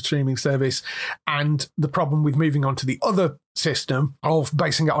subscribed to the streaming service. And the problem with moving on to the other system of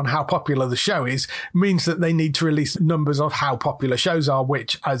basing it on how popular the show is means that they need to release numbers of how popular shows are,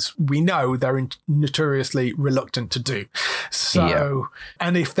 which, as we know, they're notoriously reluctant to do. So,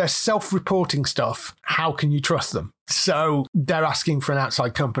 and if they're self-reporting stuff, how can you trust them? So they're asking for an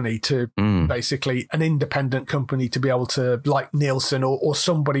outside company to basically an independent company to be able to, like Nielsen or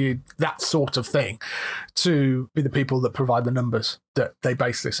somebody, that sort of thing, to be the people that provide the numbers that they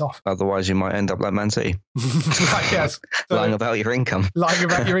base this off. Otherwise, you might end up like Man City. Right, yes. So, lying about your income. Lying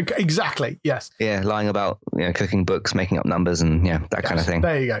about your income. Exactly. Yes. Yeah. Lying about, cooking books, making up numbers and that kind of thing.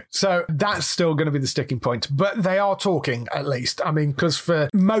 There you go. So that's still going to be the sticking point, but they are talking at least. I mean, because for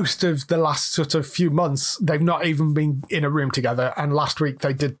most of the last sort of few months, they've not even been in a room together. And last week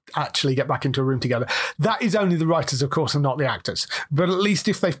they did actually get back into a room together. That is only the writers, of course, and not the actors. But at least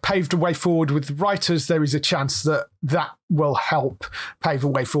if they've paved a way forward with the writers, there is a chance that that will help pave a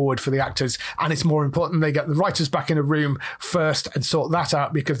way forward for the actors. And it's more important they get the writers back in a room first and sort that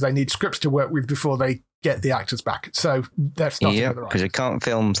out, because they need scripts to work with before they get the actors back. So they're starting with the because you can't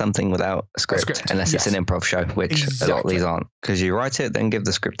film something without a script unless it's an improv show, which a lot of these aren't. Because you write it, then give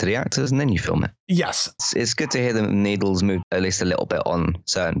the script to the actors, and then you film it. Yes. It's good to hear the needles move at least a little bit on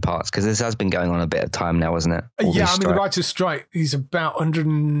certain parts, because this has been going on a bit of time now, hasn't it? The writer's strike is about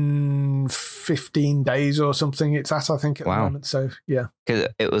 115 days or something it's at, I think, at the moment. So, yeah. Because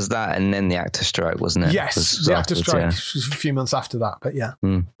it was that and then the actor strike, wasn't it? Yes, the actor strike was a few months after that, but yeah.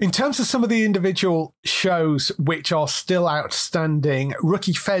 In terms of some of the individual shows which are still outstanding,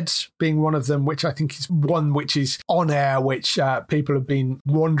 Rookie Feds being one of them, which I think is one which is on air, which people have been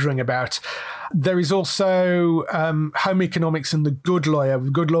wondering about. There is also Home Economics and The Good Lawyer.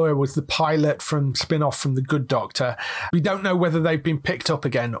 The Good Lawyer was the pilot from spin-off from The Good Doctor. We don't know whether they've been picked up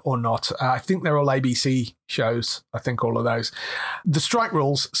again or not. I think they're all ABC shows, I think all of those. The strike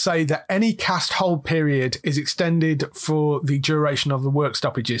rules say that any cast hold period is extended for the duration of the work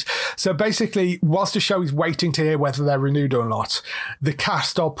stoppages. So basically, whilst the show is waiting to hear whether they're renewed or not, the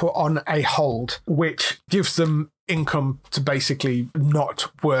cast are put on a hold, which gives them income to basically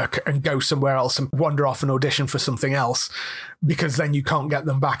not work and go somewhere else and wander off and audition for something else, because then you can't get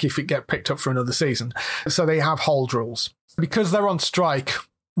them back if it get picked up for another season. So they have hold rules. Because they're on strike,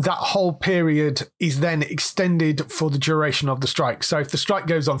 that whole period is then extended for the duration of the strike. So if the strike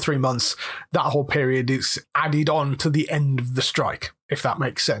goes on 3 months, that whole period is added on to the end of the strike, if that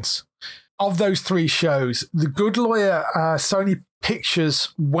makes sense. Of those three shows, The Good Lawyer, Sony Pictures,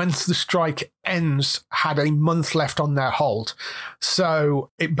 once the strike ends, had a month left on their hold. So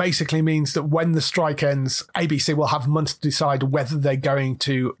it basically means that when the strike ends, ABC will have a month to decide whether they're going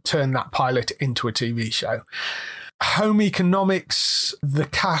to turn that pilot into a TV show. Home Economics, the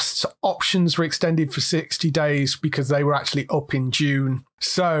cast's options were extended for 60 days because they were actually up in June.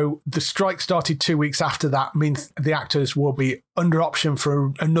 So the strike started 2 weeks after that, means the actors will be under option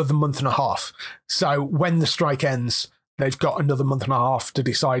for another month and a half. So when the strike ends, they've got another month and a half to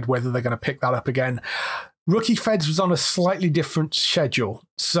decide whether they're going to pick that up again. Rookie Feds was on a slightly different schedule.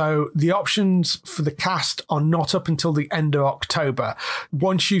 So the options for the cast are not up until the end of October.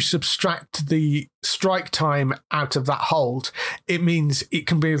 Once you subtract the strike time out of that hold, it means it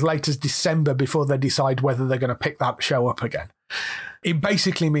can be as late as December before they decide whether they're going to pick that show up again. It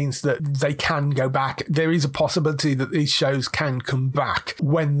basically means that they can go back. There is a possibility that these shows can come back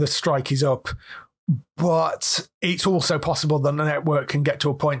when the strike is up. But it's also possible that the network can get to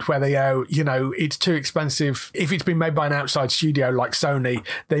a point where they go, it's too expensive. If it's been made by an outside studio like Sony,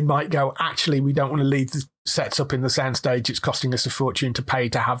 they might go, actually, we don't want to leave the sets up in the soundstage. It's costing us a fortune to pay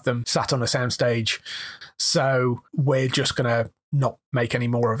to have them sat on a soundstage. So we're just going to not make any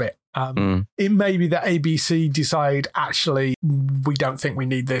more of it. It may be that ABC decide, actually, we don't think we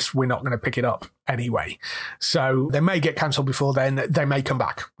need this. We're not going to pick it up anyway. So they may get cancelled before then. They may come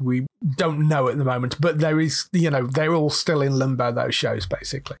back. We don't know at the moment, but there is, they're all still in limbo, those shows,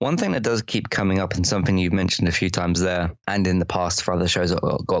 basically. One thing that does keep coming up, and something you've mentioned a few times there, and in the past for other shows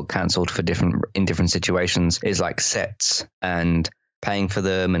that got cancelled in different situations, is like sets and paying for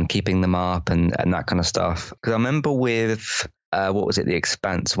them and keeping them up and that kind of stuff. Because I remember with what was it, The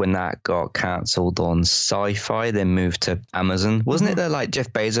Expanse, when that got cancelled on Sci-Fi, then moved to Amazon. Wasn't it that like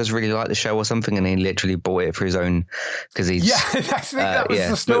Jeff Bezos really liked the show or something, and he literally bought it for his own because he's I think that was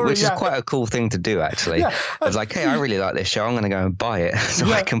the story, which is quite a cool thing to do actually. Yeah. I was like, hey, I really like this show, I'm going to go and buy it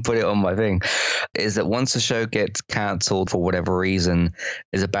so I can put it on my thing. Is that once a show gets cancelled for whatever reason,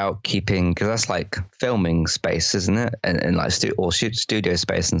 is about keeping, because that's like filming space, isn't it, and like studio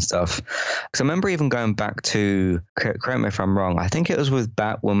space and stuff. Because I remember even going back to, correct me if I'm wrong, I think it was with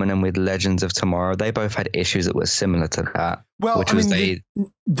Batwoman and with Legends of Tomorrow. They both had issues that were similar to that. Well, which was the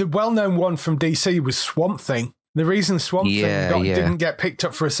well-known one from DC was Swamp Thing. The reason Swamp Thing didn't get picked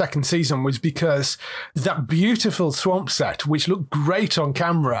up for a second season was because that beautiful swamp set, which looked great on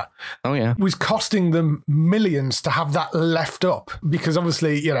camera, was costing them millions to have that left up. Because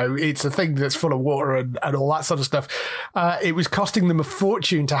obviously, you know, it's a thing that's full of water and all that sort of stuff. It was costing them a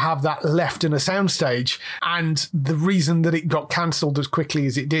fortune to have that left in a soundstage. And the reason that it got cancelled as quickly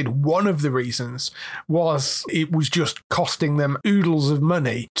as it did, one of the reasons was it was just costing them oodles of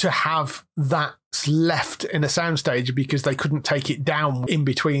money to have that left in a soundstage because they couldn't take it down in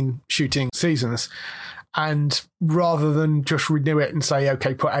between shooting seasons. And rather than just renew it and say,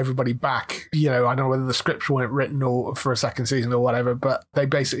 okay, put everybody back, you know, I don't know whether the scripts weren't written or for a second season or whatever, but they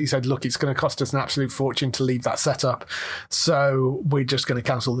basically said, look, it's going to cost us an absolute fortune to leave that set up. So we're just going to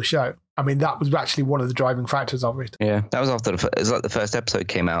cancel the show. I mean, that was actually one of the driving factors of it. Yeah, that was after it was like the first episode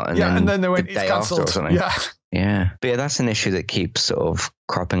came out. And then they went, it's cancelled. Or something. Yeah. But yeah, that's an issue that keeps sort of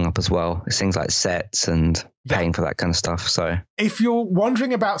cropping up as well. It's things like sets and paying for that kind of stuff. So if you're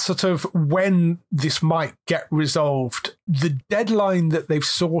wondering about sort of when this might get resolved, the deadline that they've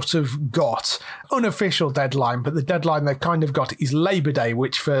sort of got, unofficial deadline, but the deadline they've kind of got is Labour Day,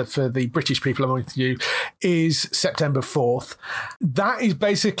 which for the British people among you is September 4th. That is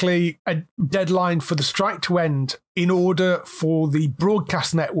basically a deadline for the strike to end in order for the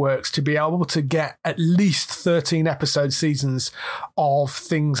broadcast networks to be able to get at least 13 episode seasons of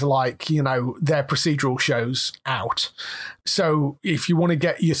things like, you know, their procedural shows out. So if you want to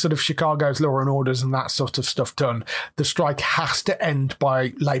get your sort of Chicago's Law and Orders and that sort of stuff done, the strike has to end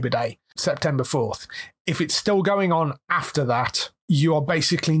by Labor Day, September 4th. If it's still going on after that, you are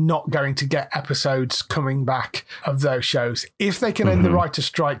basically not going to get episodes coming back of those shows. If they can end the writer's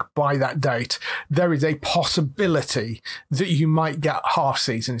strike by that date, there is a possibility that you might get half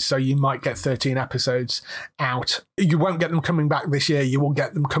seasons. So you might get 13 episodes out. You won't get them coming back this year. You will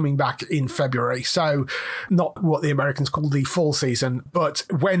get them coming back in February. So not what the Americans call the fall season, but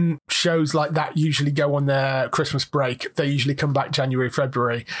when shows like that usually go on their Christmas break, they usually come back January,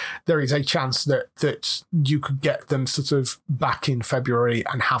 February. There is a chance that you could get them sort of back in February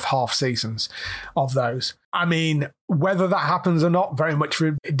and have half seasons of those. I mean, whether that happens or not, very much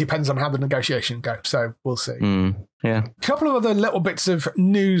it depends on how the negotiation goes. So we'll see. Yeah. A couple of other little bits of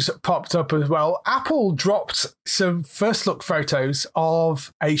news popped up as well. Apple dropped some first look photos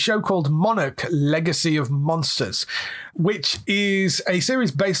of a show called Monarch: Legacy of Monsters, which is a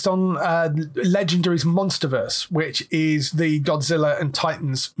series based on Legendary's Monsterverse, which is the Godzilla and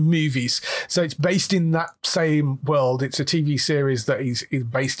Titans movies. So it's based in that same world. It's a TV series that is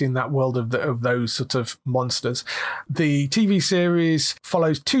based in that world of those sort of monsters. The TV series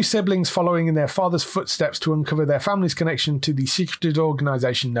follows two siblings following in their father's footsteps to uncover their family's connection to the secretive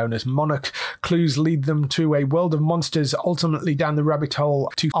organization known as Monarch. Clues lead them to a world of monsters, ultimately down the rabbit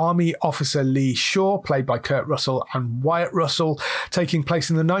hole to Army Officer Lee Shaw, played by Kurt Russell, and Wyatt Russell, taking place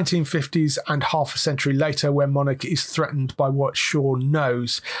in the 1950s and half a century later, where Monarch is threatened by what Shaw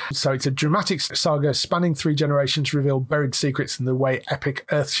knows. So it's a dramatic saga spanning 3 generations to reveal buried secrets and the way epic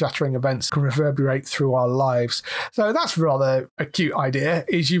earth-shattering events can reverberate through our lives. So that's rather a cute idea,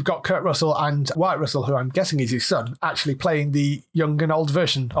 is you've got Kurt Russell and Wyatt Russell, who I'm guessing is his son, actually playing the young and old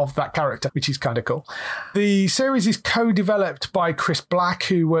version of that character, which is kind of cool. The series is co-developed by Chris Black,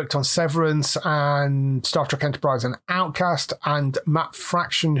 who worked on Severance and Star Trek Enterprise and Outcast, and Matt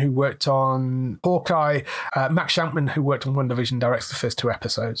Fraction, who worked on Hawkeye. Max Shankman, who worked on WandaVision, directs the first 2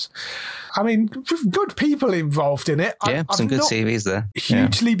 episodes. I mean, good people involved in it. Yeah, some good CVs there.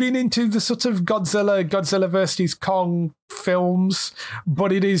 Hugely been into the sort of Godzilla versus Kong films,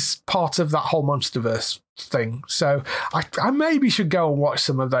 but it is part of that whole Monsterverse thing. So I maybe should go and watch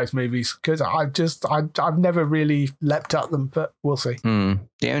some of those movies, because I've never really leapt at them, but we'll see. The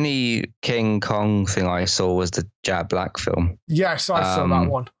only King Kong thing I saw was the Jack Black film. Yes, I saw that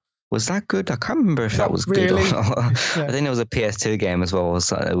one. Was that good? I can't remember if that was really good or not. Yeah. I think it was a PS2 game as well.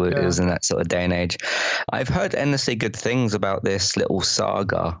 It was in that sort of day and age. I've heard endlessly good things about this little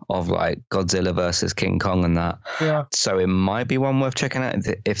saga of like Godzilla versus King Kong and that. Yeah. So it might be one worth checking out.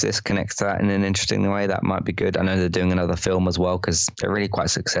 If this connects to that in an interesting way, that might be good. I know they're doing another film as well because they're really quite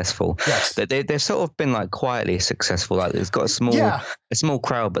successful. Yes. They've sort of been like quietly successful. Like it's got a small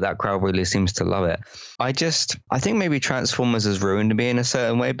crowd, but that crowd really seems to love it. I think maybe Transformers has ruined me in a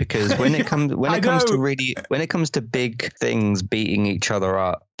certain way because when it comes to big things beating each other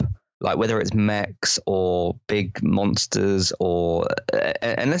up, like whether it's mechs or big monsters or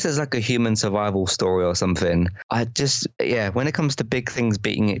unless it's like a human survival story or something, when it comes to big things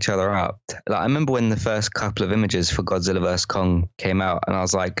beating each other up, like I remember when the first couple of images for Godzilla vs Kong came out and I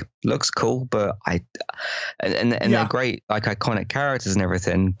was like, looks cool, but they're great, like iconic characters and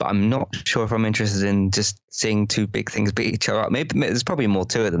everything, but I'm not sure if I'm interested in just seeing two big things beat each other up. Maybe there's probably more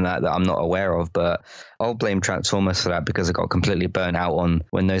to it than that I'm not aware of, but I'll blame Transformers for that because I got completely burnt out on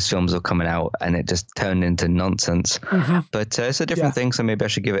when those films were coming out and it just turned into nonsense. Mm-hmm. But it's a different thing, so maybe I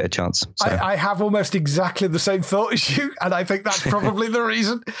should give it a chance. So. I have almost exactly the same thought as you, and I think that's probably the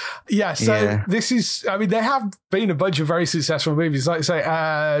reason. This is, I mean, there have been a bunch of very successful movies. Like say,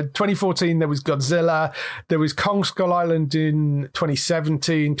 2014, there was Godzilla. There was Kong Skull Island in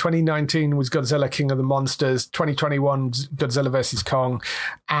 2017. 2019 was Godzilla King of the Monsters. 2021 Godzilla versus Kong.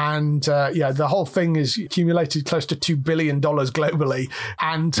 And the whole thing is accumulated close to $2 billion globally.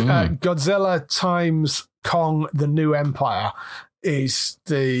 And Godzilla times Kong, the New Empire is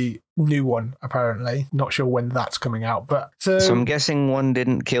the new one, apparently. Not sure when that's coming out, but so I'm guessing one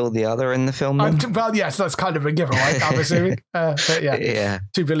didn't kill the other in the film. Well, yes, that's kind of a giveaway, I'm assuming. But yeah,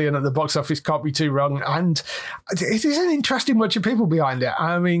 $2 billion at the box office can't be too wrong, and it is an interesting bunch of people behind it.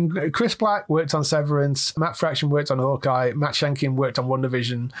 I mean, Chris Black worked on Severance, Matt Fraction worked on Hawkeye, Matt Shankin worked on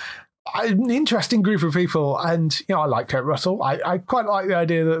WandaVision. An interesting group of people, and I like Kurt Russell. I quite like the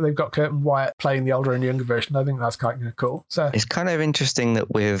idea that they've got Kurt and Wyatt playing the older and younger version. I think that's kind of cool. So it's kind of interesting that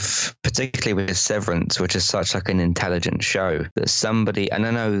particularly with Severance, which is such like an intelligent show, that somebody, and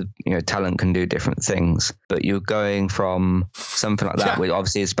I know talent can do different things, but you're going from something like that, which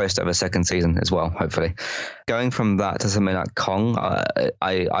obviously is supposed to have a second season as well, hopefully. Going from that to something like Kong,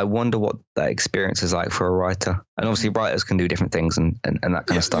 I wonder what that experience is like for a writer. And obviously writers can do different things and that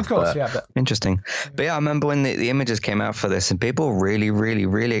kind of stuff. Of course, but interesting. But I remember when the images came out for this and people were really, really,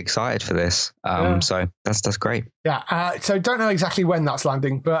 really excited for this. So that's great. Yeah. So don't know exactly when that's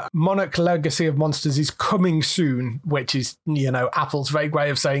landing, but Monarch Legacy of Monsters is coming soon, which is, Apple's vague way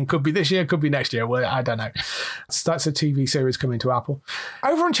of saying could be this year, could be next year. Well, I don't know. So that's a TV series coming to Apple.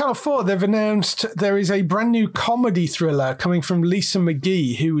 Over on Channel 4, they've announced there is a brand new comedy thriller coming from Lisa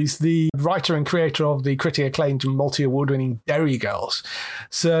McGee, who is the writer and creator of the critically acclaimed and multi-award-winning Derry Girls.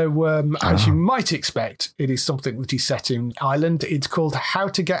 So as you might expect, it is something that is set in Ireland. It's called How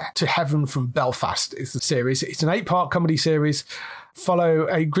to Get to Heaven from Belfast is the series. It's an 8-part comedy series. Follow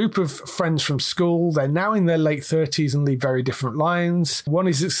a group of friends from school. They're now in their late 30s and lead very different lives. One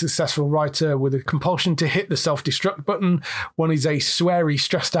is a successful writer with a compulsion to hit the self-destruct button. One is a sweary,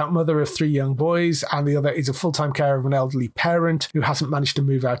 stressed-out mother of 3 young boys. And the other is a full-time carer of an elderly parent who hasn't managed to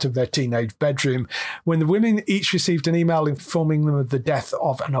move out of their teenage bedroom. When the women each received an email informing them of the death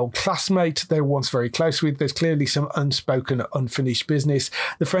of an old classmate they were once very close with, there's clearly some unspoken, unfinished business.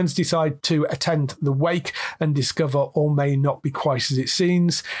 The friends decide to attend the wake and discover all may not be quite as it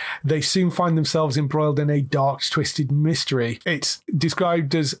seems. They soon find themselves embroiled in a dark, twisted mystery. It's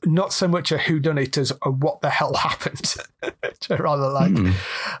described as not so much a whodunit as a what the hell happened, which I rather like.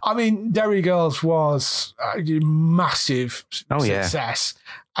 I mean, Derry Girls was a massive success.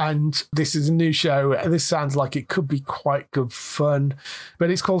 And this is a new show. This sounds like it could be quite good fun.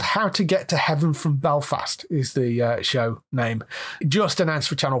 But it's called How to Get to Heaven from Belfast is the show name. Just announced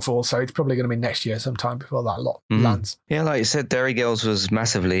for Channel 4, so it's probably going to be next year sometime before that lot lands. Yeah, like you said, Derry Girls was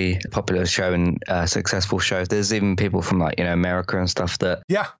massively popular show and a successful show. There's even people from America and stuff that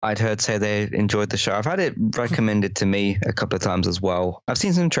I'd heard say they enjoyed the show. I've had it recommended to me a couple of times as well. I've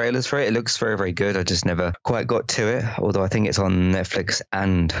seen some trailers for it. It looks very, very good. I just never quite got to it, although I think it's on Netflix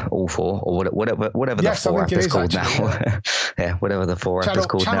and All 4 or whatever the 4 app is called now. Whatever the 4 app is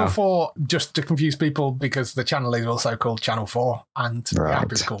called now. Channel 4, just to confuse people, because the channel is also called Channel 4 and the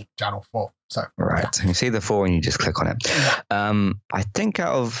app is called Channel 4. So you see the 4 and you just click on it. I think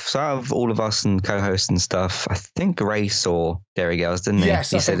out of all of us and co-hosts and stuff, I think Ray saw Derry Girls, didn't he?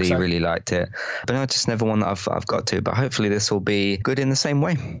 Yes, he said he really liked it, but no, just never one that I've got to. But hopefully this will be good in the same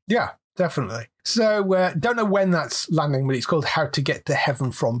way. Yeah. Definitely. So don't know when that's landing, but it's called How to Get to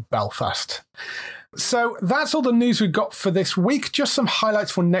Heaven from Belfast. So that's all the news we've got for this week. Just some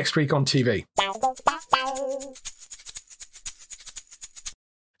highlights for next week on TV.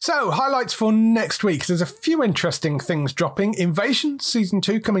 So, highlights for next week. There's a few interesting things dropping. Invasion Season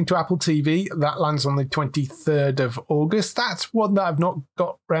 2 coming to Apple TV. That lands on the 23rd of August. That's one that I've not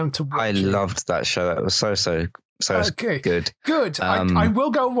got round to watching. I loved that show. It was so good. Good. I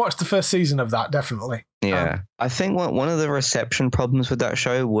will go and watch the first season of that, definitely. Yeah. I think one of the reception problems with that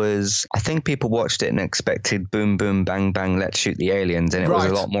show was I think people watched it and expected boom, boom, bang, bang, let's shoot the aliens. And it was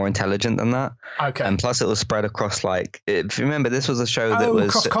a lot more intelligent than that. Okay. And plus it was spread across if you remember, this was a show that was...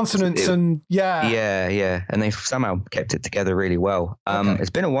 across continents and yeah. Yeah. And they somehow kept it together really well.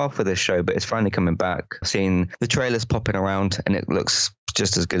 It's been a while for this show, but it's finally coming back. I've seen the trailers popping around and it looks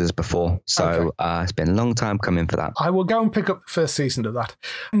just as good as before. So it's been a long time coming for that. I will go and pick up the first season of that.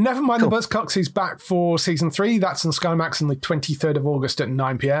 Never mind the Buzzcocks is back for season 3. That's on Sky Max on the 23rd of August at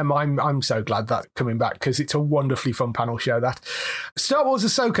 9 p.m. I'm so glad that's coming back because it's a wonderfully fun panel show, that. Star Wars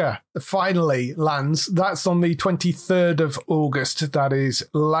Ahsoka finally lands. That's on the 23rd of August. That is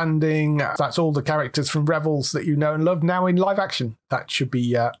landing. That's all the characters from Rebels that you know and love now in live action. That should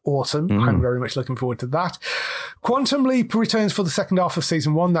be awesome. I'm very much looking forward to that. Quantum Leap returns for the second half of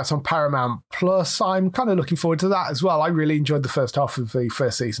season 1. That's on Paramount Plus. I'm kind of looking forward to that as well. I really enjoyed the first half of the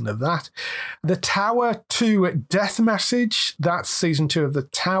first season of that. The Tower 2 Death Message. That's season 2 of The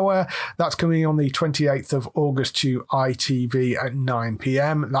Tower. That's coming on the 28th of August to ITV at 9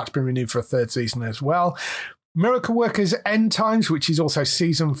 p.m. That's been renewed for a third season as well. Miracle Workers End Times, which is also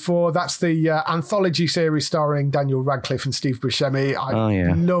season 4. That's the anthology series starring Daniel Radcliffe and Steve Buscemi.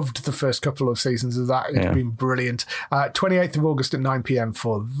 I loved the first couple of seasons of that. It's been brilliant. 28th of August at 9 p.m.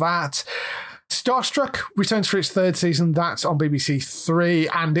 for that. Starstruck returns for its third season. That's on BBC 3,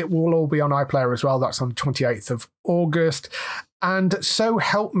 and it will all be on iPlayer as well. That's on the 28th of August. And So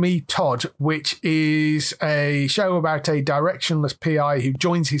Help Me Todd, which is a show about a directionless PI who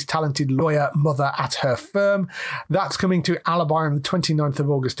joins his talented lawyer mother at her firm. That's coming to Alibi on the 29th of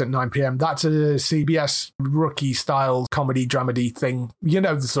August at 9 p.m. That's a CBS rookie-style comedy-dramedy thing. You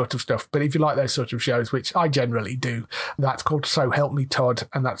know the sort of stuff. But if you like those sort of shows, which I generally do, that's called So Help Me Todd,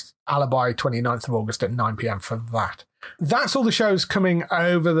 and that's Alibi 29th of August at 9 p.m. for that. That's all the shows coming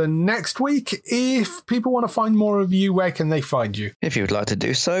over the next week. If people want to find more of you, where can they find you? If you would like to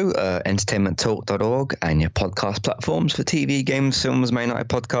do so, entertainmenttalk.org and your podcast platforms for TV, games, films, May Night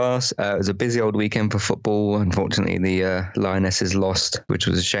podcasts. It was a busy old weekend for football. Unfortunately, the Lionesses lost, which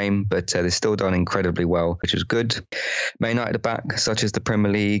was a shame, but they're still done incredibly well, which was good. May Night are back, such as the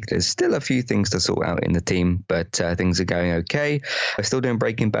Premier League. There's still a few things to sort out in the team, but things are going okay. We're still doing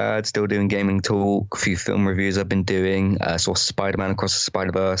Breaking Bad, still doing Gaming Talk, a few film reviews I've been doing. Saw Spider-Man Across the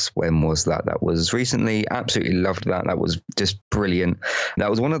Spider-Verse. When was that? That was recently. Absolutely loved that. That was just brilliant. That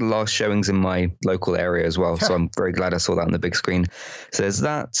was one of the last showings in my local area as well. So I'm very glad I saw that on the big screen. So there's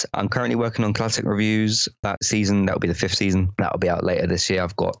that. I'm currently working on classic reviews. That season, that'll be the 5th season. That'll be out later this year.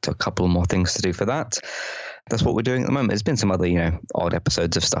 I've got a couple more things to do for that. That's what we're doing at the moment. There's been some other, odd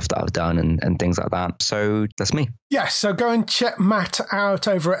episodes of stuff that I've done and things like that. So that's me. Yes, so go and check Matt out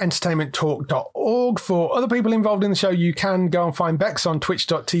over at entertainmenttalk.org. For other people involved in the show, you can go and find Bex on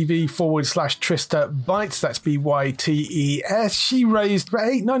twitch.tv/Trista Bytes. That's BYTES. She raised about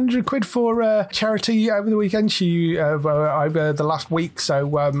 800 quid for charity over the weekend. She over the last week. So,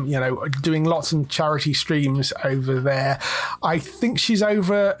 doing lots of charity streams over there. I think she's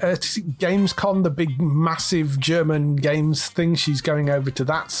over at Gamescom, the big, massive German games thing. She's going over to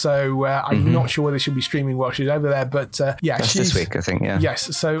that. So I'm not sure whether she'll be streaming while she's over there. But that's this week, I think. Yeah.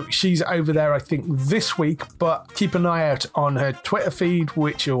 Yes. So she's over there, I think, this week. But keep an eye out on her Twitter feed,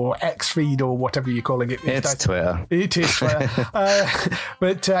 or X feed, or whatever you're calling it. It's Twitter. It is Twitter.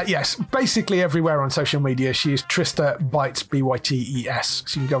 But yes, basically everywhere on social media, she is Trista Bytes, BYTES.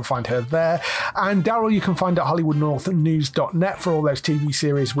 So you can go and find her there. And Daryl, you can find at HollywoodNorthNews.net for all those TV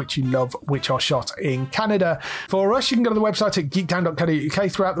series which you love, which are shot in Canada. For us, you can go to the website at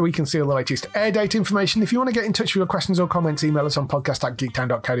geektown.co.uk throughout the week and see all the latest air date information. If you want to get in touch with your questions or comments, email us on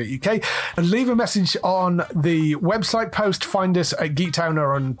podcast@geektown.co.uk and leave a message on the website post. Find us at Geektown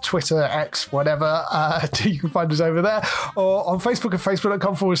or on Twitter, X, whatever. You can find us over there, or on Facebook at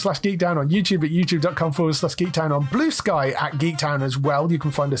facebook.com/Geektown, on YouTube at youtube.com/Geektown, on Blue Sky at Geektown as well. You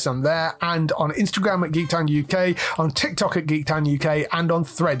can find us on there, and on Instagram at Geektown UK, on TikTok at Geektown UK, and on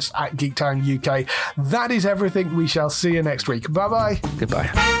Threads at Geektown UK. That is everything. We shall see you next week. Bye-bye.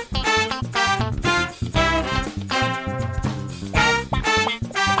 Goodbye.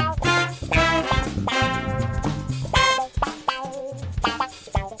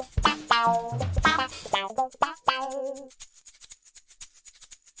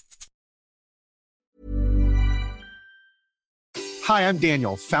 Hi, I'm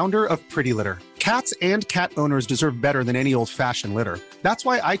Daniel, founder of Pretty Litter. Cats and cat owners deserve better than any old-fashioned litter. That's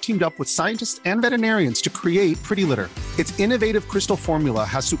why I teamed up with scientists and veterinarians to create Pretty Litter. Its innovative crystal formula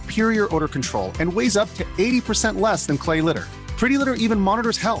has superior odor control and weighs up to 80% less than clay litter. Pretty Litter even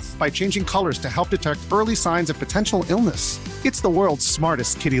monitors health by changing colors to help detect early signs of potential illness. It's the world's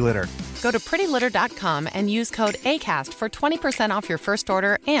smartest kitty litter. Go to prettylitter.com and use code ACAST for 20% off your first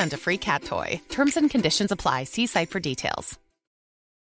order and a free cat toy. Terms and conditions apply. See site for details.